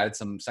 and they've added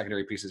some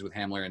secondary pieces with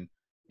Hamler and.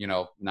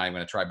 Not even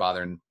going to try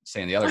bothering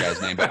saying the other guy's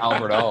name, but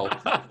Albert O.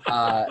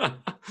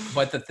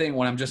 But the thing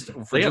when I'm just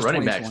for they got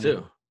running backs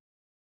too,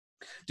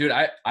 dude.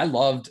 I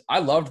loved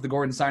the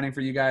Gordon signing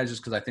for you guys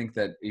just because I think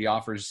that he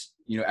offers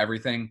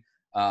everything.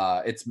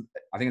 I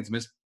think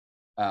it's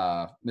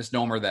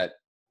misnomer that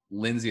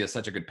Lindsey is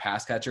such a good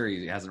pass catcher.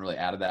 He hasn't really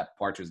added that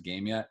part to his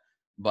game yet,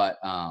 but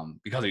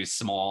because he's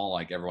small,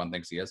 like everyone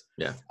thinks he is.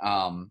 Yeah.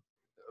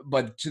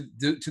 But to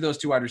those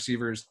 2 wide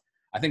receivers.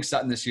 I think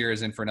Sutton this year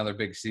is in for another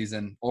big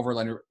season, over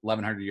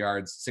 1,100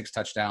 yards, 6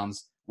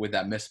 touchdowns with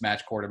that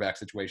mismatched quarterback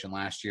situation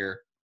last year.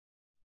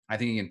 I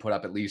think he can put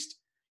up at least,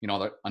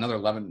 another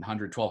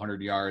 1,100,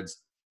 1,200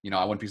 yards.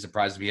 I wouldn't be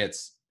surprised if he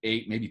hits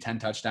 8, maybe 10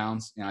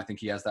 touchdowns. I think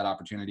he has that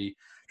opportunity.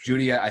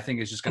 Judy, I think,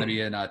 is just going to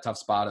be in a tough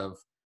spot of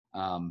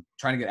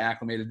trying to get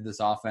acclimated to this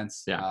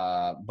offense.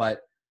 Yeah.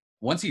 But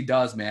once he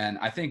does, man,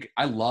 I think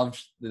I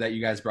loved that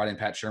you guys brought in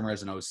Pat Shurmur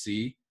as an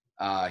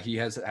OC. He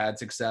has had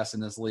success in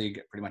this league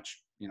pretty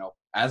much,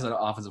 as an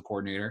offensive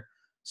coordinator.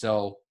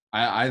 So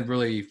I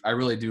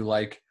really do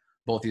like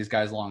both these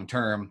guys long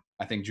term.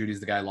 I think Judy's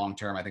the guy long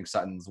term. I think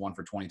Sutton's one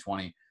for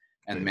 2020.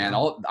 And man,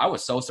 I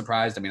was so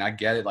surprised. I mean, I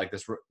get it. Like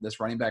this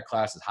running back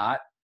class is hot,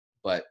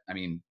 but I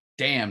mean,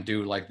 damn,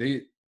 dude, like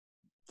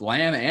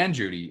Lamb and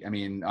Judy. I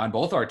mean, on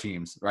both our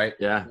teams, right?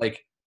 Yeah.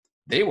 Like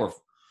they were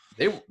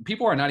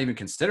people are not even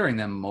considering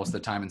them most of the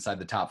time inside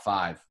the top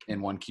 5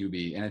 in one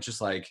QB. And it's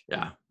just like,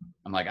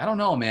 I'm like, I don't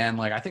know, man.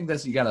 Like, I think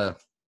I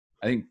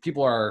think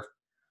people are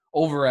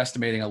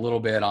overestimating a little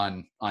bit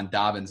on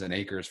Dobbins and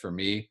Akers for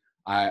me.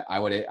 I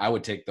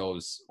would take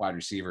those wide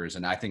receivers.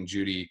 And I think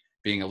Jeudy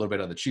being a little bit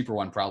of the cheaper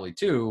one probably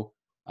too,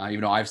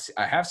 even though I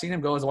have seen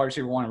him go as a wide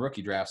receiver 1 in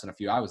rookie drafts and a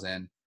few I was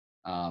in.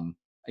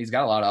 He's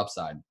got a lot of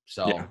upside.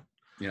 So,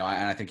 and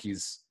I think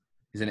he's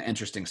in an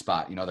interesting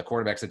spot. The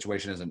quarterback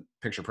situation isn't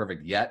picture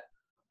perfect yet,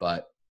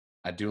 but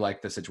I do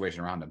like the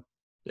situation around him.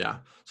 Yeah.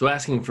 So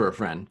asking for a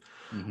friend.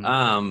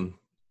 Mm-hmm.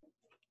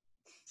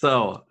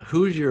 So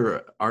who's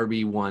your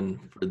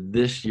RB1 for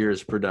this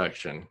year's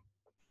production?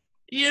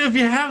 Yeah, if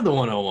you have the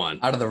 101.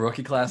 Out of the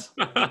rookie class?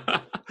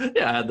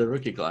 Yeah, the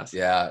rookie class.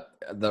 Yeah.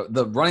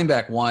 The running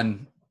back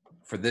 1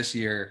 for this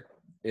year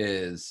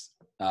is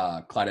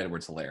Clyde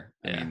Edwards-Helaire.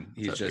 I mean,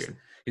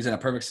 he's in a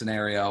perfect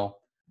scenario.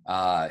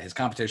 His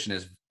competition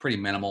is pretty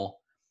minimal.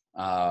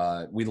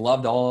 We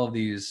loved all of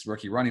these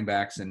rookie running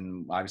backs,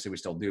 and obviously we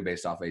still do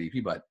based off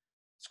ADP, but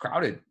it's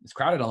crowded. It's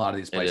crowded in a lot of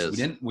these places.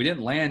 We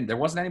didn't land. There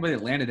wasn't anybody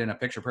that landed in a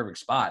picture perfect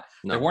spot.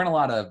 No. There weren't a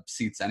lot of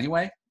seats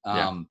anyway.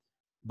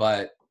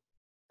 But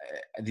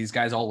these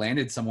guys all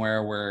landed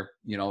somewhere where,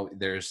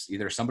 there's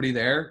either somebody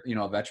there,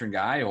 a veteran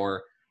guy,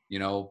 or,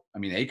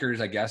 Akers,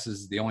 I guess,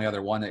 is the only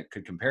other one that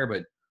could compare,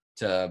 but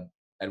to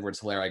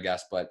Edwards-Helaire, I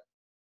guess. But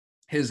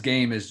his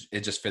game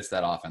it just fits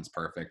that offense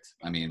perfect.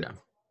 I mean,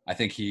 I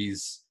think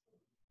he's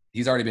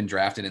already been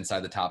drafted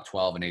inside the top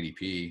 12 in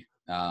ADP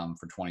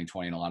for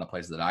 2020 in a lot of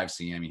places that I've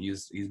seen. I mean,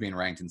 he's being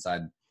ranked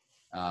inside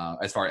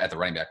as far at the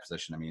running back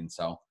position. I mean,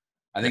 so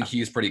I think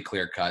he's pretty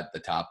clear cut the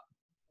top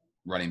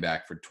running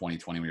back for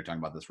 2020 when you're talking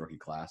about this rookie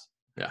class.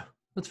 Yeah,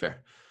 that's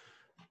fair.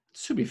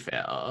 To be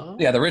fair.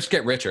 Yeah, the rich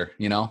get richer,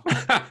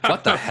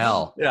 What the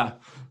hell? Yeah,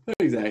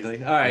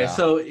 exactly. All right,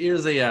 so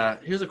here's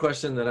a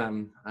question that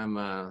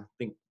I'm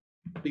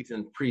think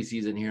in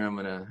preseason here. I'm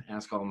gonna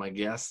ask all my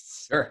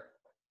guests. Sure.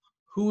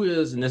 Who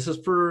is, and this is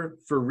for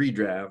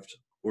redraft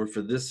or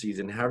for this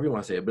season, however you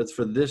want to say it, but it's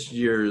for this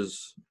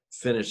year's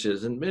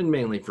finishes and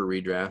mainly for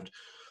redraft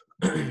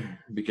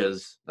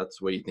because that's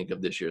the way you think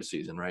of this year's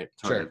season, right?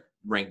 It's hard to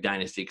rank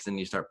dynasty because then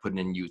you start putting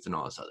in youth and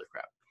all this other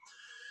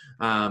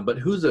crap. But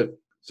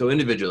so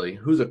individually,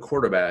 who's a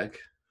quarterback,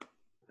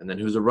 and then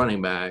who's a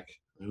running back,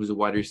 and who's a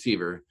wide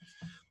receiver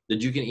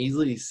that you can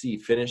easily see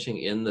finishing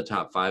in the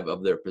top 5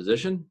 of their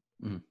position,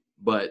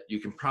 but you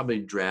can probably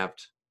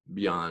draft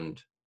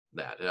beyond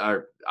that,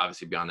 or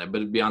obviously beyond that,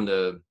 but beyond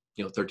the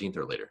 13th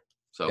or later.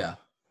 So yeah.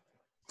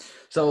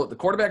 So the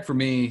quarterback for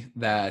me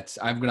that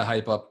I'm going to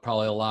hype up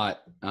probably a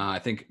lot. I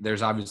think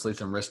there's obviously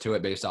some risk to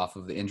it based off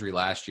of the injury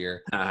last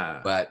year,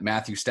 but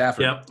Matthew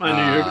Stafford. Yep, I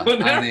knew you were going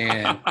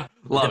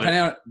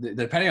there.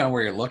 Depending on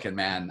where you're looking,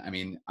 man. I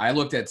mean, I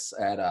looked at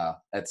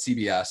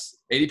CBS.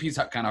 ADP is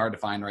kind of hard to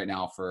find right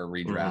now for a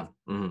redraft.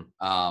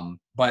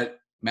 But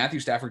Matthew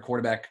Stafford,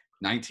 quarterback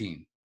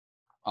 19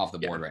 off the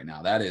board right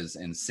now. That is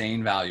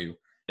insane value.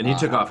 And he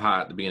took off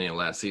hot at the beginning of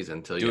last season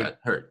until you got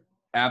hurt.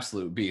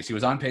 Absolute beast. He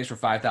was on pace for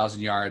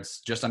 5,000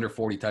 yards, just under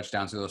 40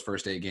 touchdowns through those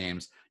first 8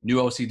 games. New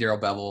OC Darrell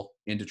Bevel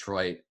in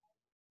Detroit.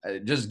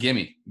 Just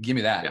gimme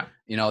that.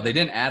 Yeah. They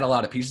didn't add a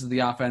lot of pieces of the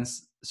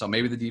offense, so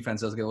maybe the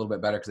defense does get a little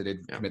bit better because they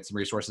did commit some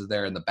resources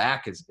there. And the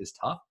back is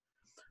tough.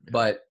 Yeah.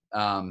 But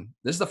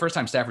this is the first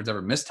time Stafford's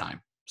ever missed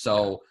time.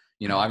 So,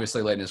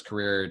 obviously late in his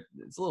career,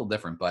 it's a little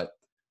different. But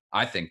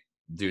I think,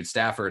 dude,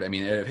 Stafford, I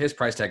mean, if his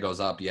price tag goes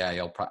up,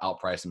 he'll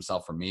outprice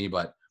himself for me.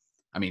 But,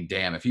 I mean,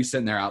 damn, if he's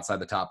sitting there outside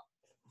the top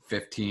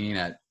 15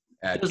 at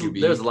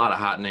QB. There's a lot of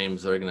hot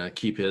names that are going to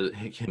keep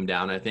him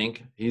down, I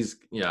think. He's,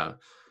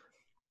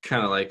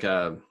 kind of like,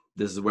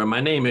 this is where my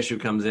name issue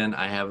comes in.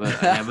 I have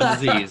a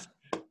disease.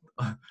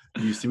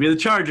 Used to be the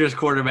Chargers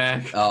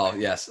quarterback. Oh,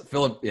 yes.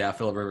 Philip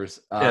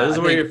Rivers. This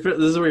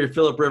is where your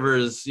Philip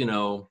Rivers,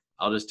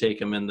 I'll just take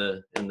him in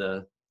the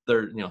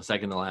third,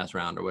 second to last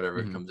round or whatever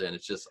it comes in.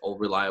 It's just old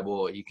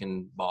reliable. He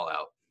can ball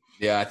out.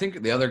 Yeah, I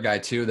think the other guy,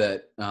 too,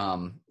 that,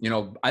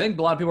 I think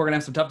a lot of people are going to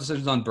have some tough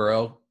decisions on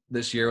Burrow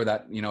this year with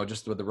that,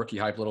 just with the rookie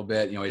hype a little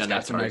bit. He's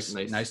got some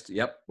nice.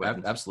 Yep,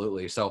 weapons.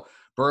 Absolutely. So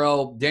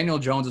Burrow, Daniel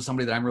Jones is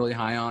somebody that I'm really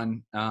high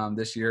on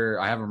this year.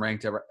 I have him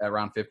ranked at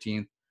around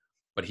 15th,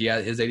 but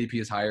his ADP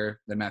is higher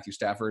than Matthew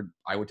Stafford.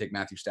 I would take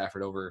Matthew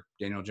Stafford over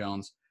Daniel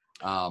Jones.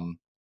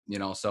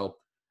 So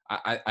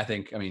I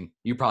think,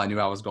 you probably knew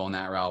I was going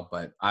that route,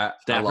 but I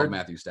love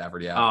Matthew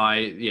Stafford. Yeah. Oh,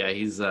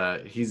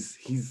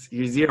 he's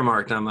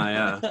earmarked on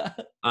my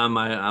on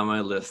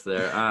my list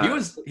there.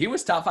 He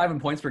was top 5 in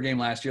points per game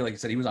last year. Like you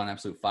said, he was on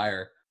absolute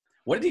fire.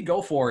 What did he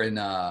go for in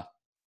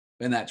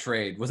that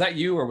trade? Was that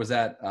you or was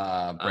that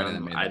Brendan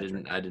that made that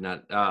trade? I did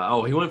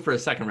not. He went for a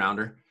second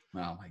rounder.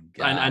 Oh my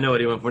God. I know what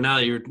he went for. Now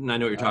that I know what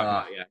you're talking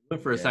about. Yeah, he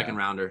went for a second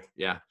rounder.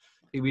 Yeah.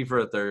 He'd be for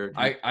a third.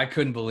 I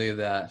couldn't believe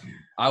that.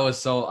 I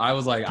was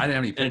like, I didn't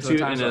have any picks at the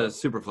time. In a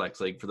super flex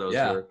league for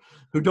those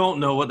who don't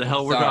know what the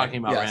hell we're talking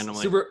about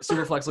randomly.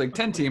 Super flex league,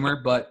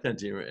 10-teamer, but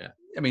 10-teamer,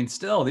 I mean,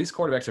 still these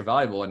quarterbacks are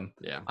valuable, and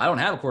I don't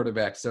have a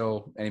quarterback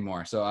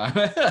anymore. So at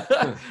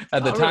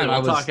the time,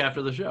 we'll talk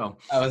after the show.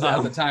 At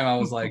the time I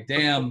was like,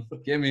 damn,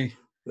 give me.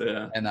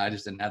 Yeah. And I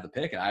just didn't have the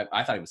pick, and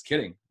I thought he was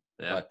kidding.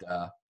 Yeah.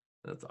 But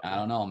that's awesome. I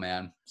don't know,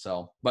 man.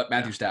 So, but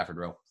Matthew Stafford,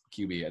 bro,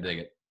 QB, I dig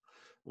it.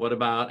 What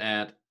about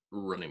at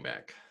running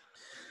back?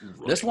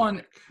 This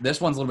one's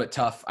a little bit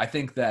tough. I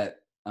think that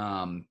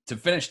to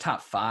finish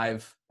top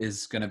 5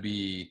 is going to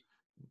be.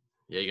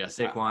 Yeah, you got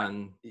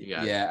Saquon.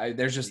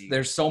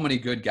 There's so many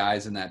good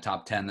guys in that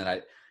top 10 that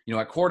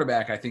at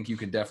quarterback, I think you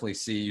can definitely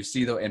see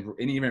and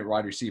even at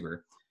wide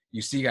receiver,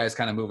 you see guys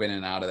kind of move in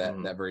and out of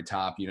that very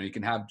top. You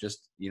can have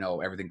just,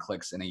 everything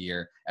clicks in a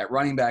year. At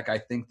running back, I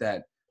think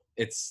that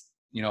it's,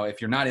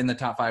 if you're not in the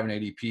top 5 in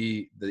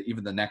ADP,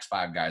 even the next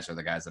 5 guys are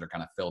the guys that are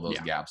kind of fill those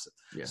gaps.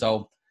 Yeah.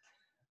 So,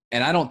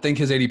 and I don't think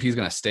his ADP is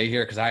going to stay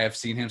here because I have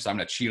seen him, so I'm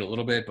going to cheat a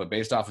little bit. But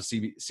based off of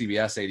CBS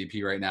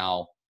ADP right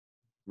now,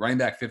 running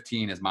back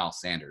 15 is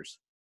Miles Sanders.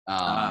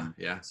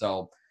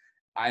 So,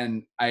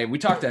 we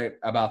talked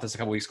about this a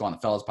couple weeks ago on the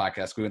Fellas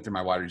podcast. We went through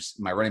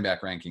my running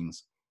back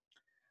rankings.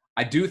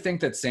 I do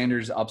think that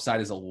Sanders'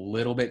 upside is a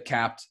little bit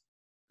capped.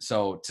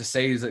 So to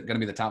say he's going to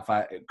be the top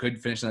 5, could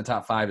finish in the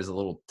top 5 is a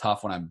little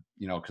tough when I'm,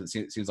 because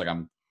it seems like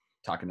I'm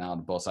talking now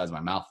to both sides of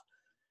my mouth.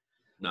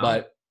 No,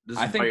 but this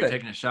is why you're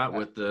taking a shot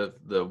with the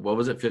what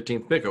was it,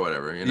 15th pick or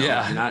whatever. You're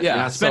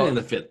not spending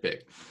the 5th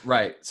pick.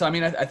 Right. So I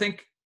mean, I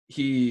think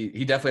he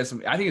definitely has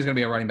some. I think he's going to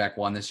be a running back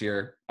 1 this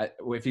year.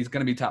 If he's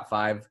going to be top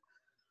 5,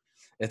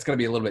 it's going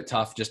to be a little bit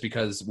tough just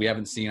because we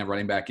haven't seen a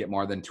running back get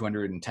more than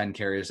 210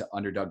 carries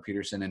under Doug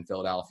Peterson in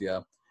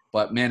Philadelphia.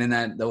 But man,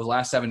 in those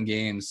last 7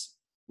 games.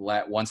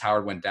 Once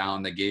Howard went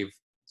down, they gave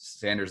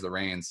Sanders the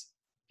reins.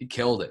 He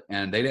killed it,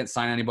 and they didn't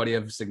sign anybody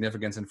of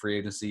significance in free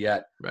agency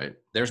yet. Right.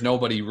 There's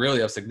nobody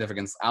really of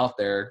significance out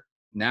there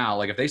now.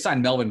 Like if they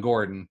signed Melvin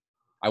Gordon,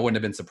 I wouldn't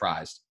have been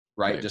surprised,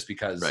 right? Just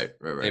because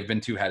they've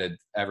been two-headed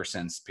ever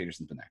since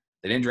Peterson's been there.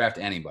 They didn't draft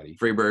anybody.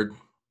 Freebird.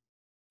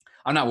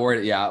 I'm not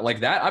worried. Yeah,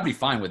 like that, I'd be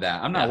fine with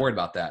that. I'm not worried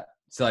about that.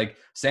 So like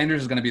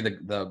Sanders is going to be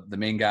the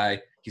main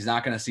guy. He's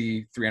not going to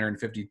see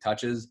 350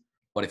 touches.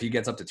 But if he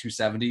gets up to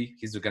 270,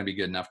 he's going to be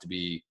good enough to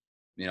be,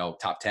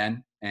 top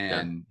 10,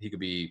 and he could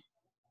be.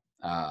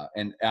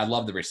 And I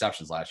love the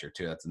receptions last year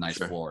too. That's a nice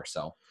floor.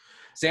 So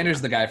Sanders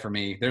is the guy for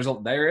me. There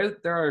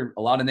are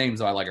a lot of names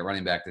that I like at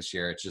running back this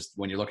year. It's just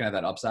when you're looking at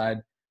that upside,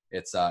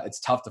 it's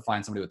tough to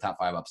find somebody with top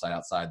 5 upside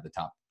outside the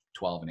top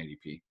 12 in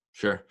ADP.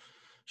 Sure.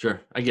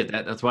 I get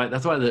that. That's why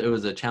it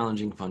was a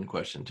challenging, fun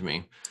question to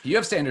me. You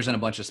have Sanders in a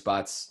bunch of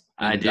spots.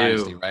 I do.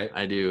 Dynasty, right?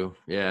 I do.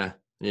 Yeah,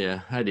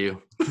 I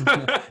do.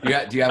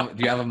 Do you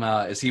have him?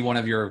 Is he one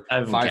of your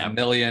 5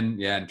 million?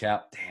 Yeah, and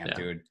cap. Damn,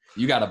 dude,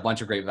 you got a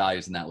bunch of great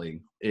values in that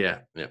league. Yeah.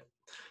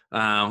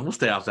 We'll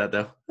stay off that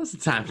though. That's the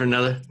time for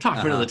another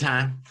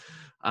time.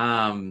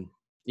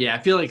 I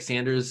feel like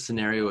Sanders'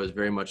 scenario is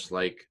very much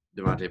like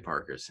Devontae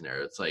Parker's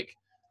scenario. It's like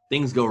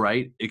things go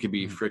right, it could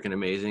be freaking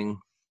amazing.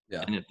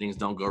 Yeah. And if things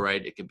don't go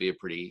right, it could be a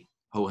pretty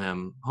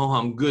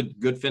ho-hum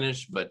good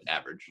finish, but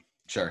average.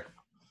 Sure.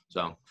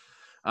 So.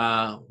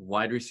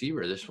 Wide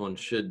receiver. This one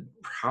should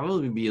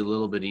probably be a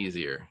little bit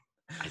easier,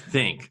 I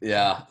think.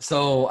 Yeah.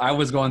 So I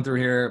was going through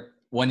here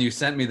when you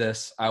sent me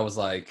this. I was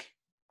like,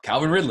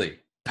 Calvin Ridley,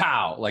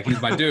 pow! Like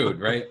he's my dude,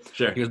 right?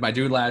 Sure. He was my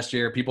dude last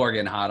year. People are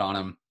getting hot on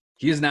him.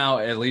 He is now,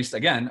 at least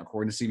again,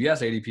 according to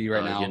CBS ADP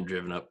right now, getting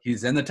driven up.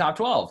 He's in the top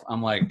 12.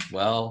 I'm like,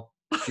 well,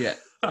 shit.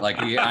 Like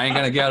I ain't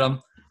gonna get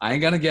him.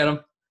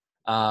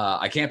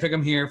 I can't pick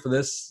him here for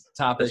this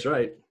topic. That's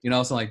right.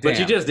 So like, damn. But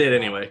you just did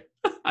anyway.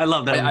 I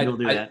love that people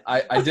do that.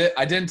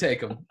 I didn't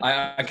take him.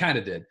 I kind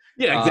of did.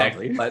 Yeah,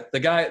 exactly. But the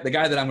guy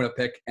that I'm going to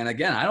pick, and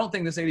again, I don't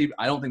think this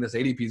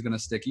ADP is going to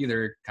stick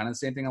either. Kind of the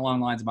same thing along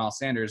the lines of Miles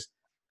Sanders.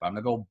 But I'm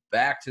going to go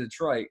back to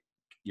Detroit.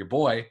 Your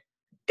boy,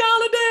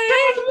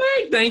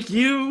 Galladay. Thank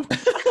you.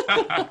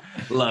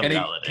 Love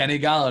Galladay. Kenny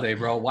Galladay,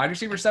 bro. Wide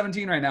receiver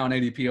 17 right now in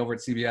ADP over at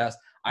CBS.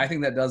 I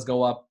think that does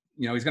go up.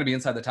 He's going to be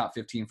inside the top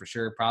 15 for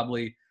sure.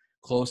 Probably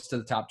close to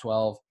the top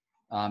 12.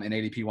 In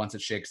ADP once it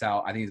shakes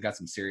out. I think he's got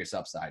some serious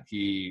upside.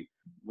 I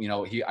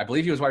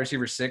believe he was wide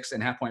receiver 6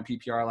 in half-point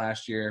PPR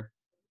last year.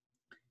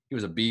 He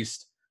was a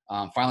beast.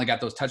 Finally got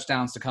those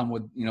touchdowns to come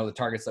with, the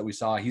targets that we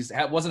saw.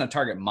 Wasn't a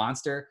target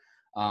monster,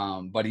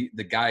 but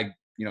the guy,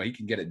 he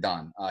can get it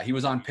done. He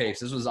was on pace.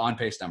 This was on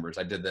pace numbers.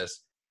 I did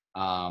this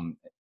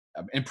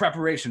in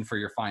preparation for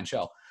your fine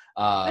show.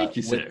 Thank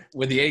you, sir.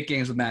 With the 8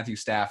 games with Matthew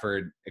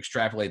Stafford,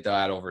 extrapolate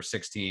that over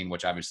 16,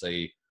 which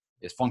obviously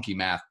is funky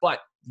math, but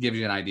gives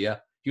you an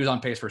idea. He was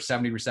on pace for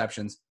 70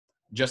 receptions,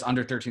 just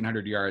under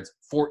 1,300 yards,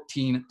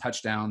 14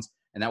 touchdowns,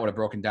 and that would have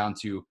broken down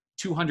to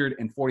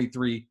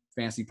 243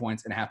 fantasy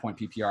points and a half-point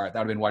PPR. That would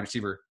have been wide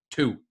receiver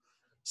 2.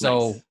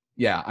 So,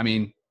 Yeah, I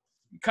mean,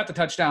 cut the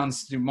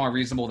touchdowns to more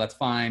reasonable. That's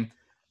fine.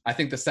 I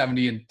think the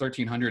 70 and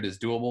 1,300 is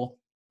doable.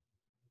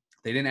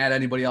 They didn't add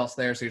anybody else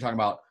there, so you're talking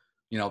about,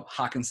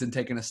 Hawkinson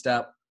taking a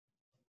step.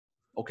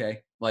 Okay,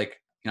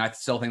 I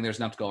still think there's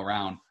enough to go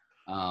around.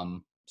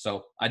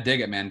 So I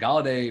dig it, man.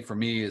 Galladay for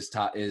me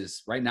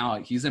is right now.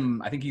 I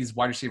think he's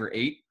wide receiver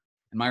 8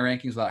 in my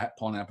rankings without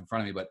pulling it up in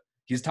front of me, but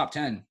he's top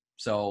 10.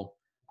 So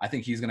I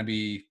think he's going to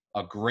be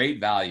a great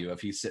value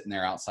if he's sitting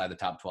there outside the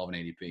top 12 in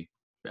ADP.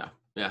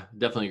 Yeah,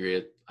 definitely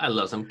agree. I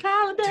love some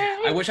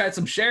Galladay. I wish I had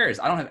some shares.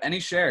 I don't have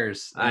any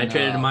shares. I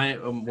traded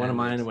one of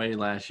mine away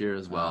last year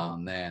as well. Oh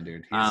man,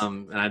 dude.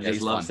 And I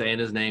just love saying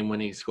his name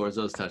when he scores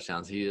those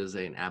touchdowns. He is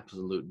an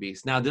absolute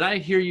beast. Now, did I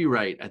hear you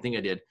right? I think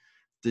I did.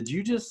 Did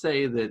you just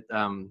say that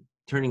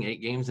turning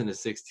 8 games into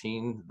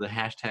 16, the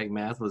hashtag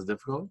math was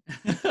difficult?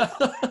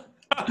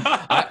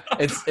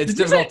 It's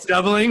difficult.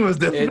 Doubling was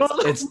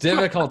difficult. It's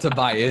difficult to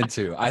buy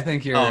into. I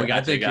think you're. Oh,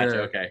 gotcha.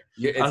 Okay.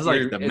 I was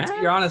like,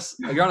 you're on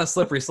a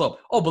slippery slope.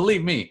 Oh,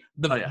 believe me,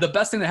 the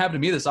best thing that happened to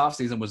me this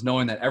offseason was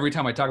knowing that every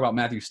time I talk about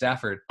Matthew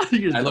Stafford,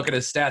 I look at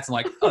his stats and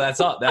like, oh, that's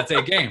all. That's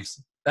 8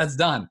 games. That's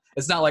done.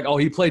 It's not like, oh,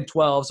 he played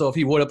 12, so if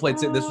he would have played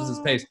 6, this was his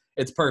pace.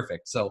 It's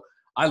perfect. So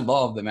I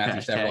love that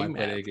Matthew Stafford only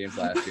played 8 games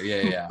last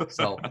year. Yeah.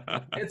 So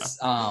it's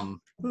I'll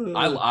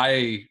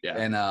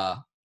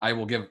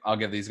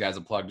give these guys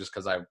a plug just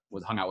because I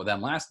hung out with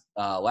them last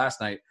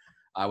night.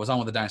 I was on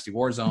with the Dynasty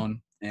Warzone,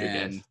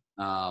 and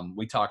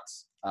we talked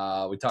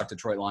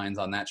Detroit Lions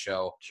on that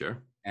show.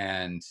 Sure.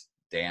 And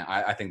damn,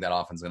 I think that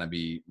offense is going to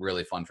be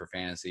really fun for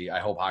fantasy. I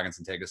hope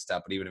Hockenson take a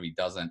step, but even if he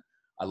doesn't,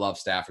 I love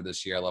Stafford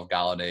this year. I love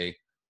Galladay.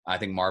 I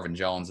think Marvin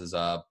Jones is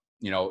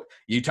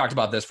you talked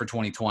about this for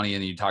 2020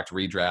 and you talked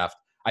redraft.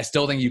 I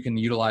still think you can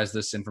utilize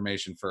this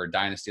information for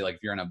Dynasty. Like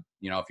if you're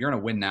in a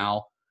win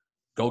now,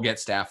 go get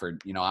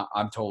Stafford.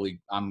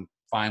 I'm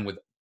fine with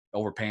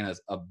overpaying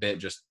a bit.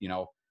 Just,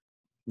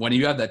 when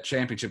you have that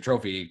championship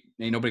trophy,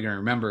 ain't nobody going to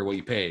remember what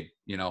you paid,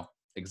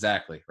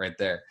 exactly right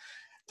there.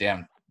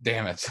 Damn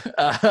it.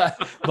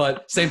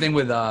 But same thing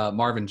with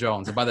Marvin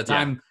Jones. And by the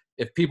time,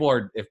 if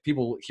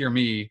people hear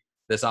me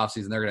this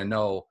offseason, they're going to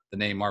know the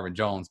name Marvin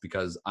Jones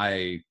because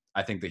I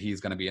think that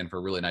he's going to be in for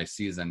a really nice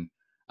season.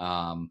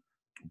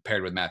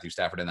 Paired with Matthew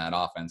Stafford in that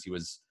offense, he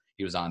was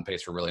on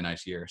pace for a really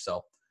nice year.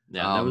 So,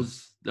 yeah,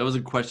 that was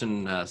a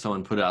question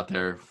someone put out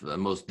there.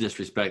 Not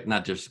disrespect,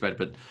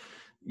 but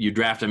you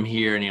draft him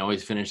here and he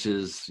always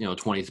finishes,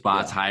 20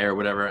 spots higher or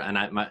whatever. And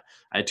I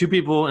had 2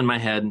 people in my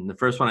head. And the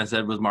first one I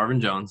said was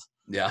Marvin Jones.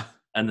 Yeah.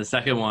 And the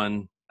second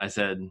one I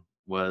said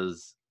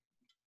was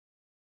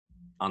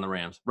on the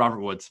Rams, Robert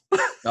Woods.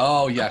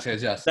 Oh, yes.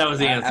 That was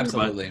the answer.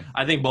 Absolutely.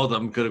 I think both of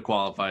them could have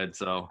qualified.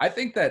 So I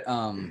think that,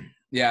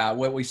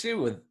 what we see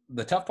with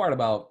the tough part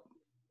about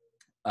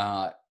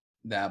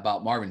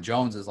Marvin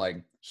Jones is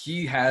like,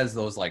 he has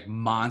those like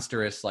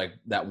monstrous, like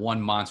that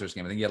one monstrous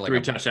game. I think he had like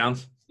 3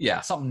 touchdowns.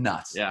 Yeah, something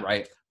nuts. Yeah.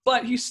 Right.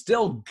 But he's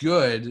still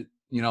good.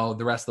 The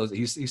rest of those,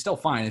 he's still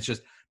fine. It's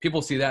just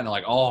people see that and they're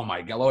like, oh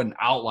my God, what an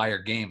outlier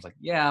games. Like,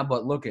 yeah,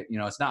 but look at,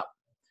 it's not,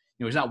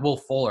 he's not Will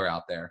Fuller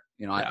out there.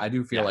 I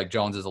do feel like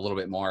Jones is a little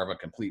bit more of a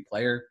complete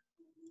player.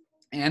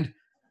 And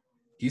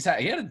he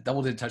had a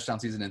double-digit touchdown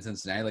season in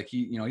Cincinnati. Like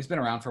he's been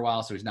around for a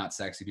while, so he's not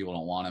sexy. People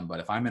don't want him. But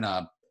if I'm in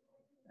a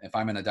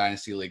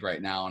dynasty league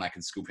right now and I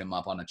can scoop him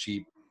up on a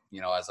cheap,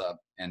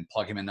 and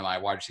plug him into my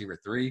wide receiver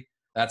 3,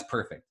 that's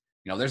perfect.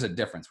 There's a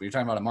difference. When you're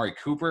talking about Amari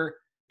Cooper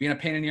being a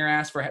pain in your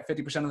ass for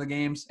 50% of the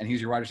games and he's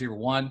your wide receiver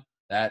 1,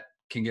 that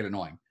can get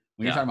annoying.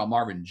 When you're talking about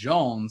Marvin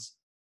Jones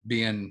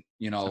being,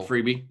 a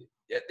freebie.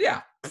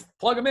 Yeah.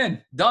 Plug him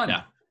in. Done.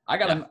 Yeah. I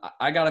got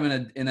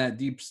him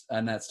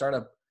in that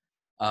startup,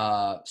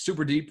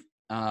 super deep.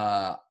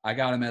 I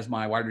got him as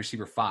my wide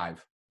receiver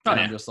 5. And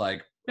I'm just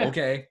like,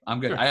 okay, I'm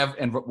good. Sure.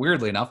 And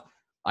weirdly enough,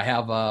 I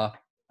have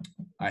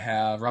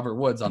Robert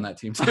Woods on that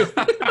team too.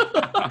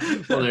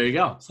 Well, there you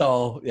go.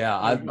 So yeah,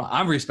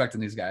 I'm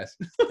respecting these guys.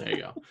 There you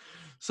go.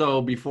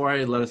 So before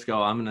I let us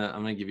go, I'm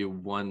gonna give you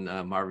one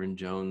Marvin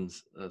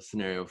Jones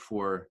scenario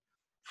for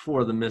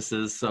the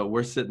missus. So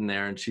we're sitting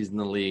there and she's in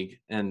the league,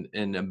 and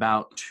in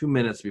about 2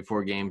 minutes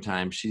before game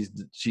time,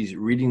 she's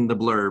reading the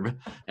blurb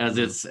as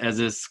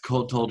it's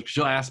told.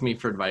 She'll ask me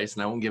for advice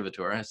and I won't give it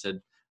to her. I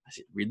said,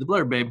 read the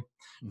blurb, babe.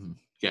 Mm-hmm.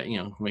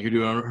 Yeah, make her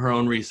do her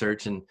own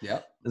research. And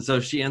so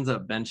she ends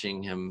up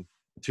benching him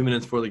 2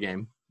 minutes before the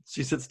game.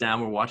 She sits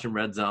down. We're watching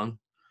Red Zone.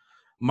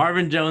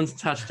 Marvin Jones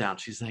touchdown.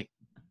 She's like,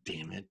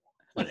 damn it,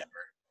 whatever.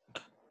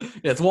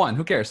 Yeah, it's 1.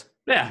 Who cares?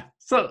 Yeah.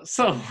 So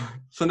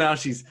now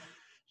she's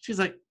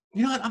like,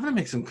 you know what? I'm gonna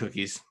make some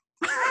cookies.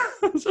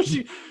 So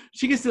she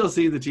can still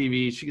see the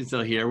TV. She can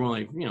still hear. We're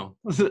like,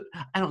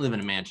 I don't live in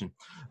a mansion.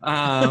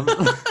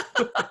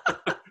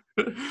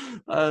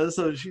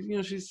 So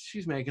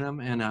she's making them,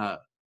 and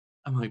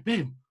I'm like,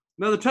 babe,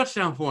 another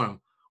touchdown for him.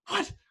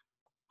 What?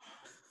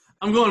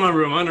 I'm going to my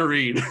room. I'm gonna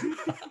read.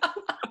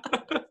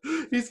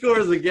 He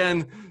scores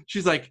again.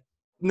 She's like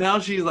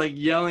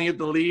yelling at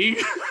the league.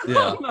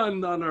 Yeah.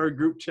 on our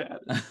group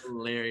chat. It's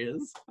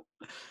hilarious.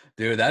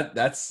 Dude,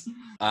 that's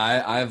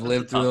I've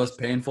lived through those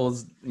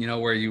painfuls,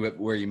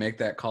 where you make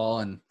that call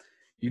and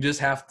you just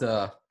have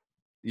to,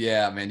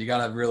 yeah, man, you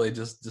gotta really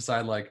just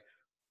decide. Like,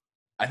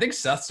 I think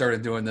Seth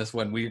started doing this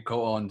when we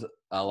co-owned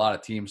a lot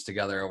of teams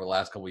together over the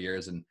last couple of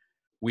years, and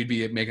we'd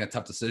be making a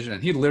tough decision,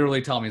 and he'd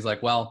literally tell me, he's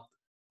like, well,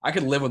 I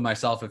could live with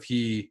myself if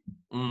he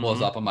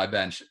blows up on my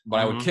bench, but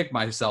I would kick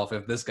myself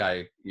if this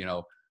guy,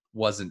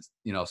 wasn't,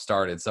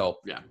 started. So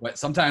Yeah.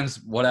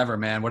 sometimes whatever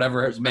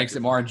makes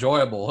it more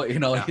enjoyable,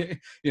 Yeah.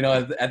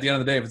 At the end of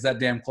the day, if it's that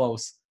damn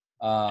close,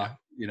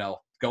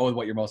 go with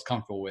what you're most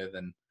comfortable with,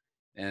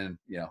 and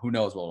who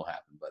knows what will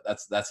happen, but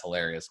that's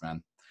hilarious,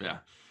 man. Yeah.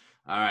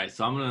 All right.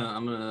 So I'm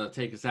gonna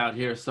take us out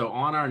here. So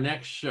on our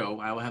next show,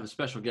 I will have a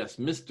special guest,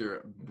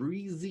 Mr.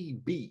 Breezy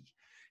B.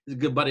 He's a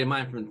good buddy of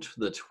mine from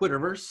the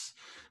Twitterverse,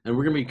 and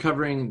we're gonna be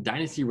covering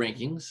dynasty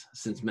rankings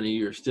since many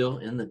of you are still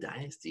in the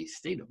dynasty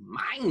state of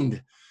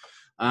mind.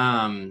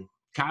 Kyle,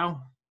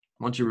 why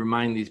don't you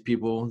remind these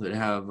people that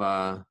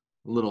have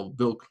little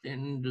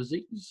built-in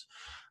disease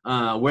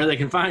where they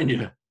can find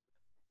you?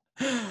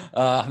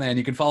 Man,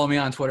 you can follow me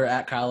on Twitter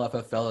at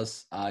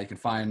KyleFFFellas.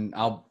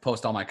 I'll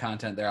post all my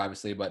content there,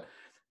 obviously, but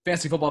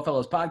Fantasy Football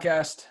Fellows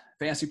podcast,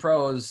 Fantasy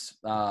Pros,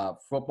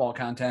 football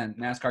content,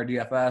 NASCAR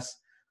DFS.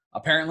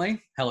 Apparently,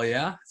 hell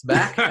yeah, it's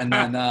back. And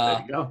then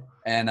there you go.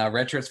 And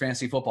Red Shirts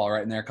Fantasy Football,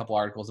 right in there, a couple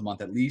articles a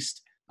month at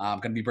least. I'm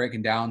going to be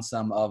breaking down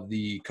some of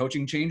the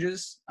coaching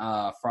changes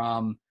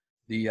from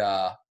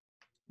the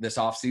this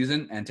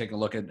offseason and taking a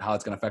look at how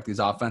it's going to affect these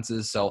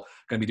offenses. So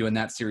going to be doing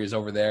that series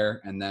over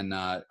there, and then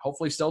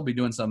hopefully still be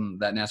doing some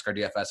that NASCAR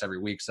DFS every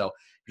week. So if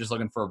you're just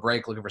looking for a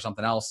break, looking for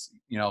something else,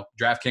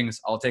 DraftKings,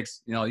 all it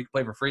takes, you can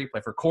play for free,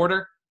 play for a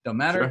quarter, don't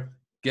matter. Sure.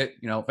 Get,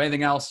 if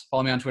anything else,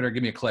 follow me on Twitter,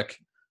 give me a click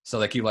so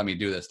they keep letting me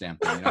do this damn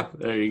thing.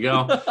 There you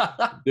go.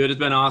 Dude, it's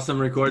been awesome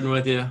recording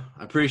with you.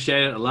 I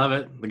appreciate it. I love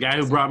it. The guy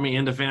who brought me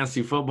into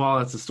fantasy football,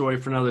 that's a story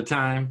for another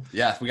time.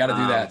 Yes, we got to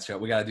do that show.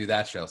 We got to do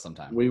that show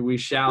sometime. We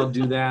shall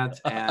do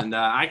that. And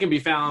I can be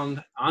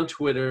found on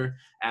Twitter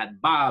at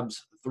Bob's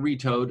Three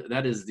Toed.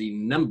 That is the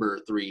number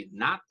 3,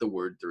 not the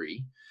word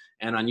 3.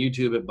 And on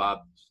YouTube at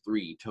Bob's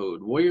Three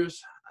Toed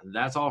Warriors. And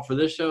that's all for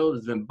this show.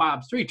 This has been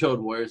Bob's Three Toed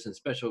Warriors and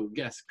special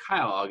guest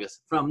Kyle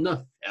August from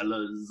the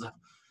Fellas,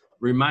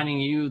 reminding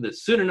you that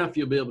soon enough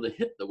you'll be able to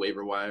hit the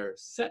waiver wire,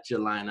 set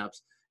your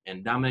lineups,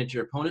 and dominate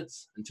your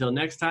opponents. Until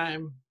next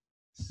time,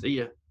 see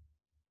ya.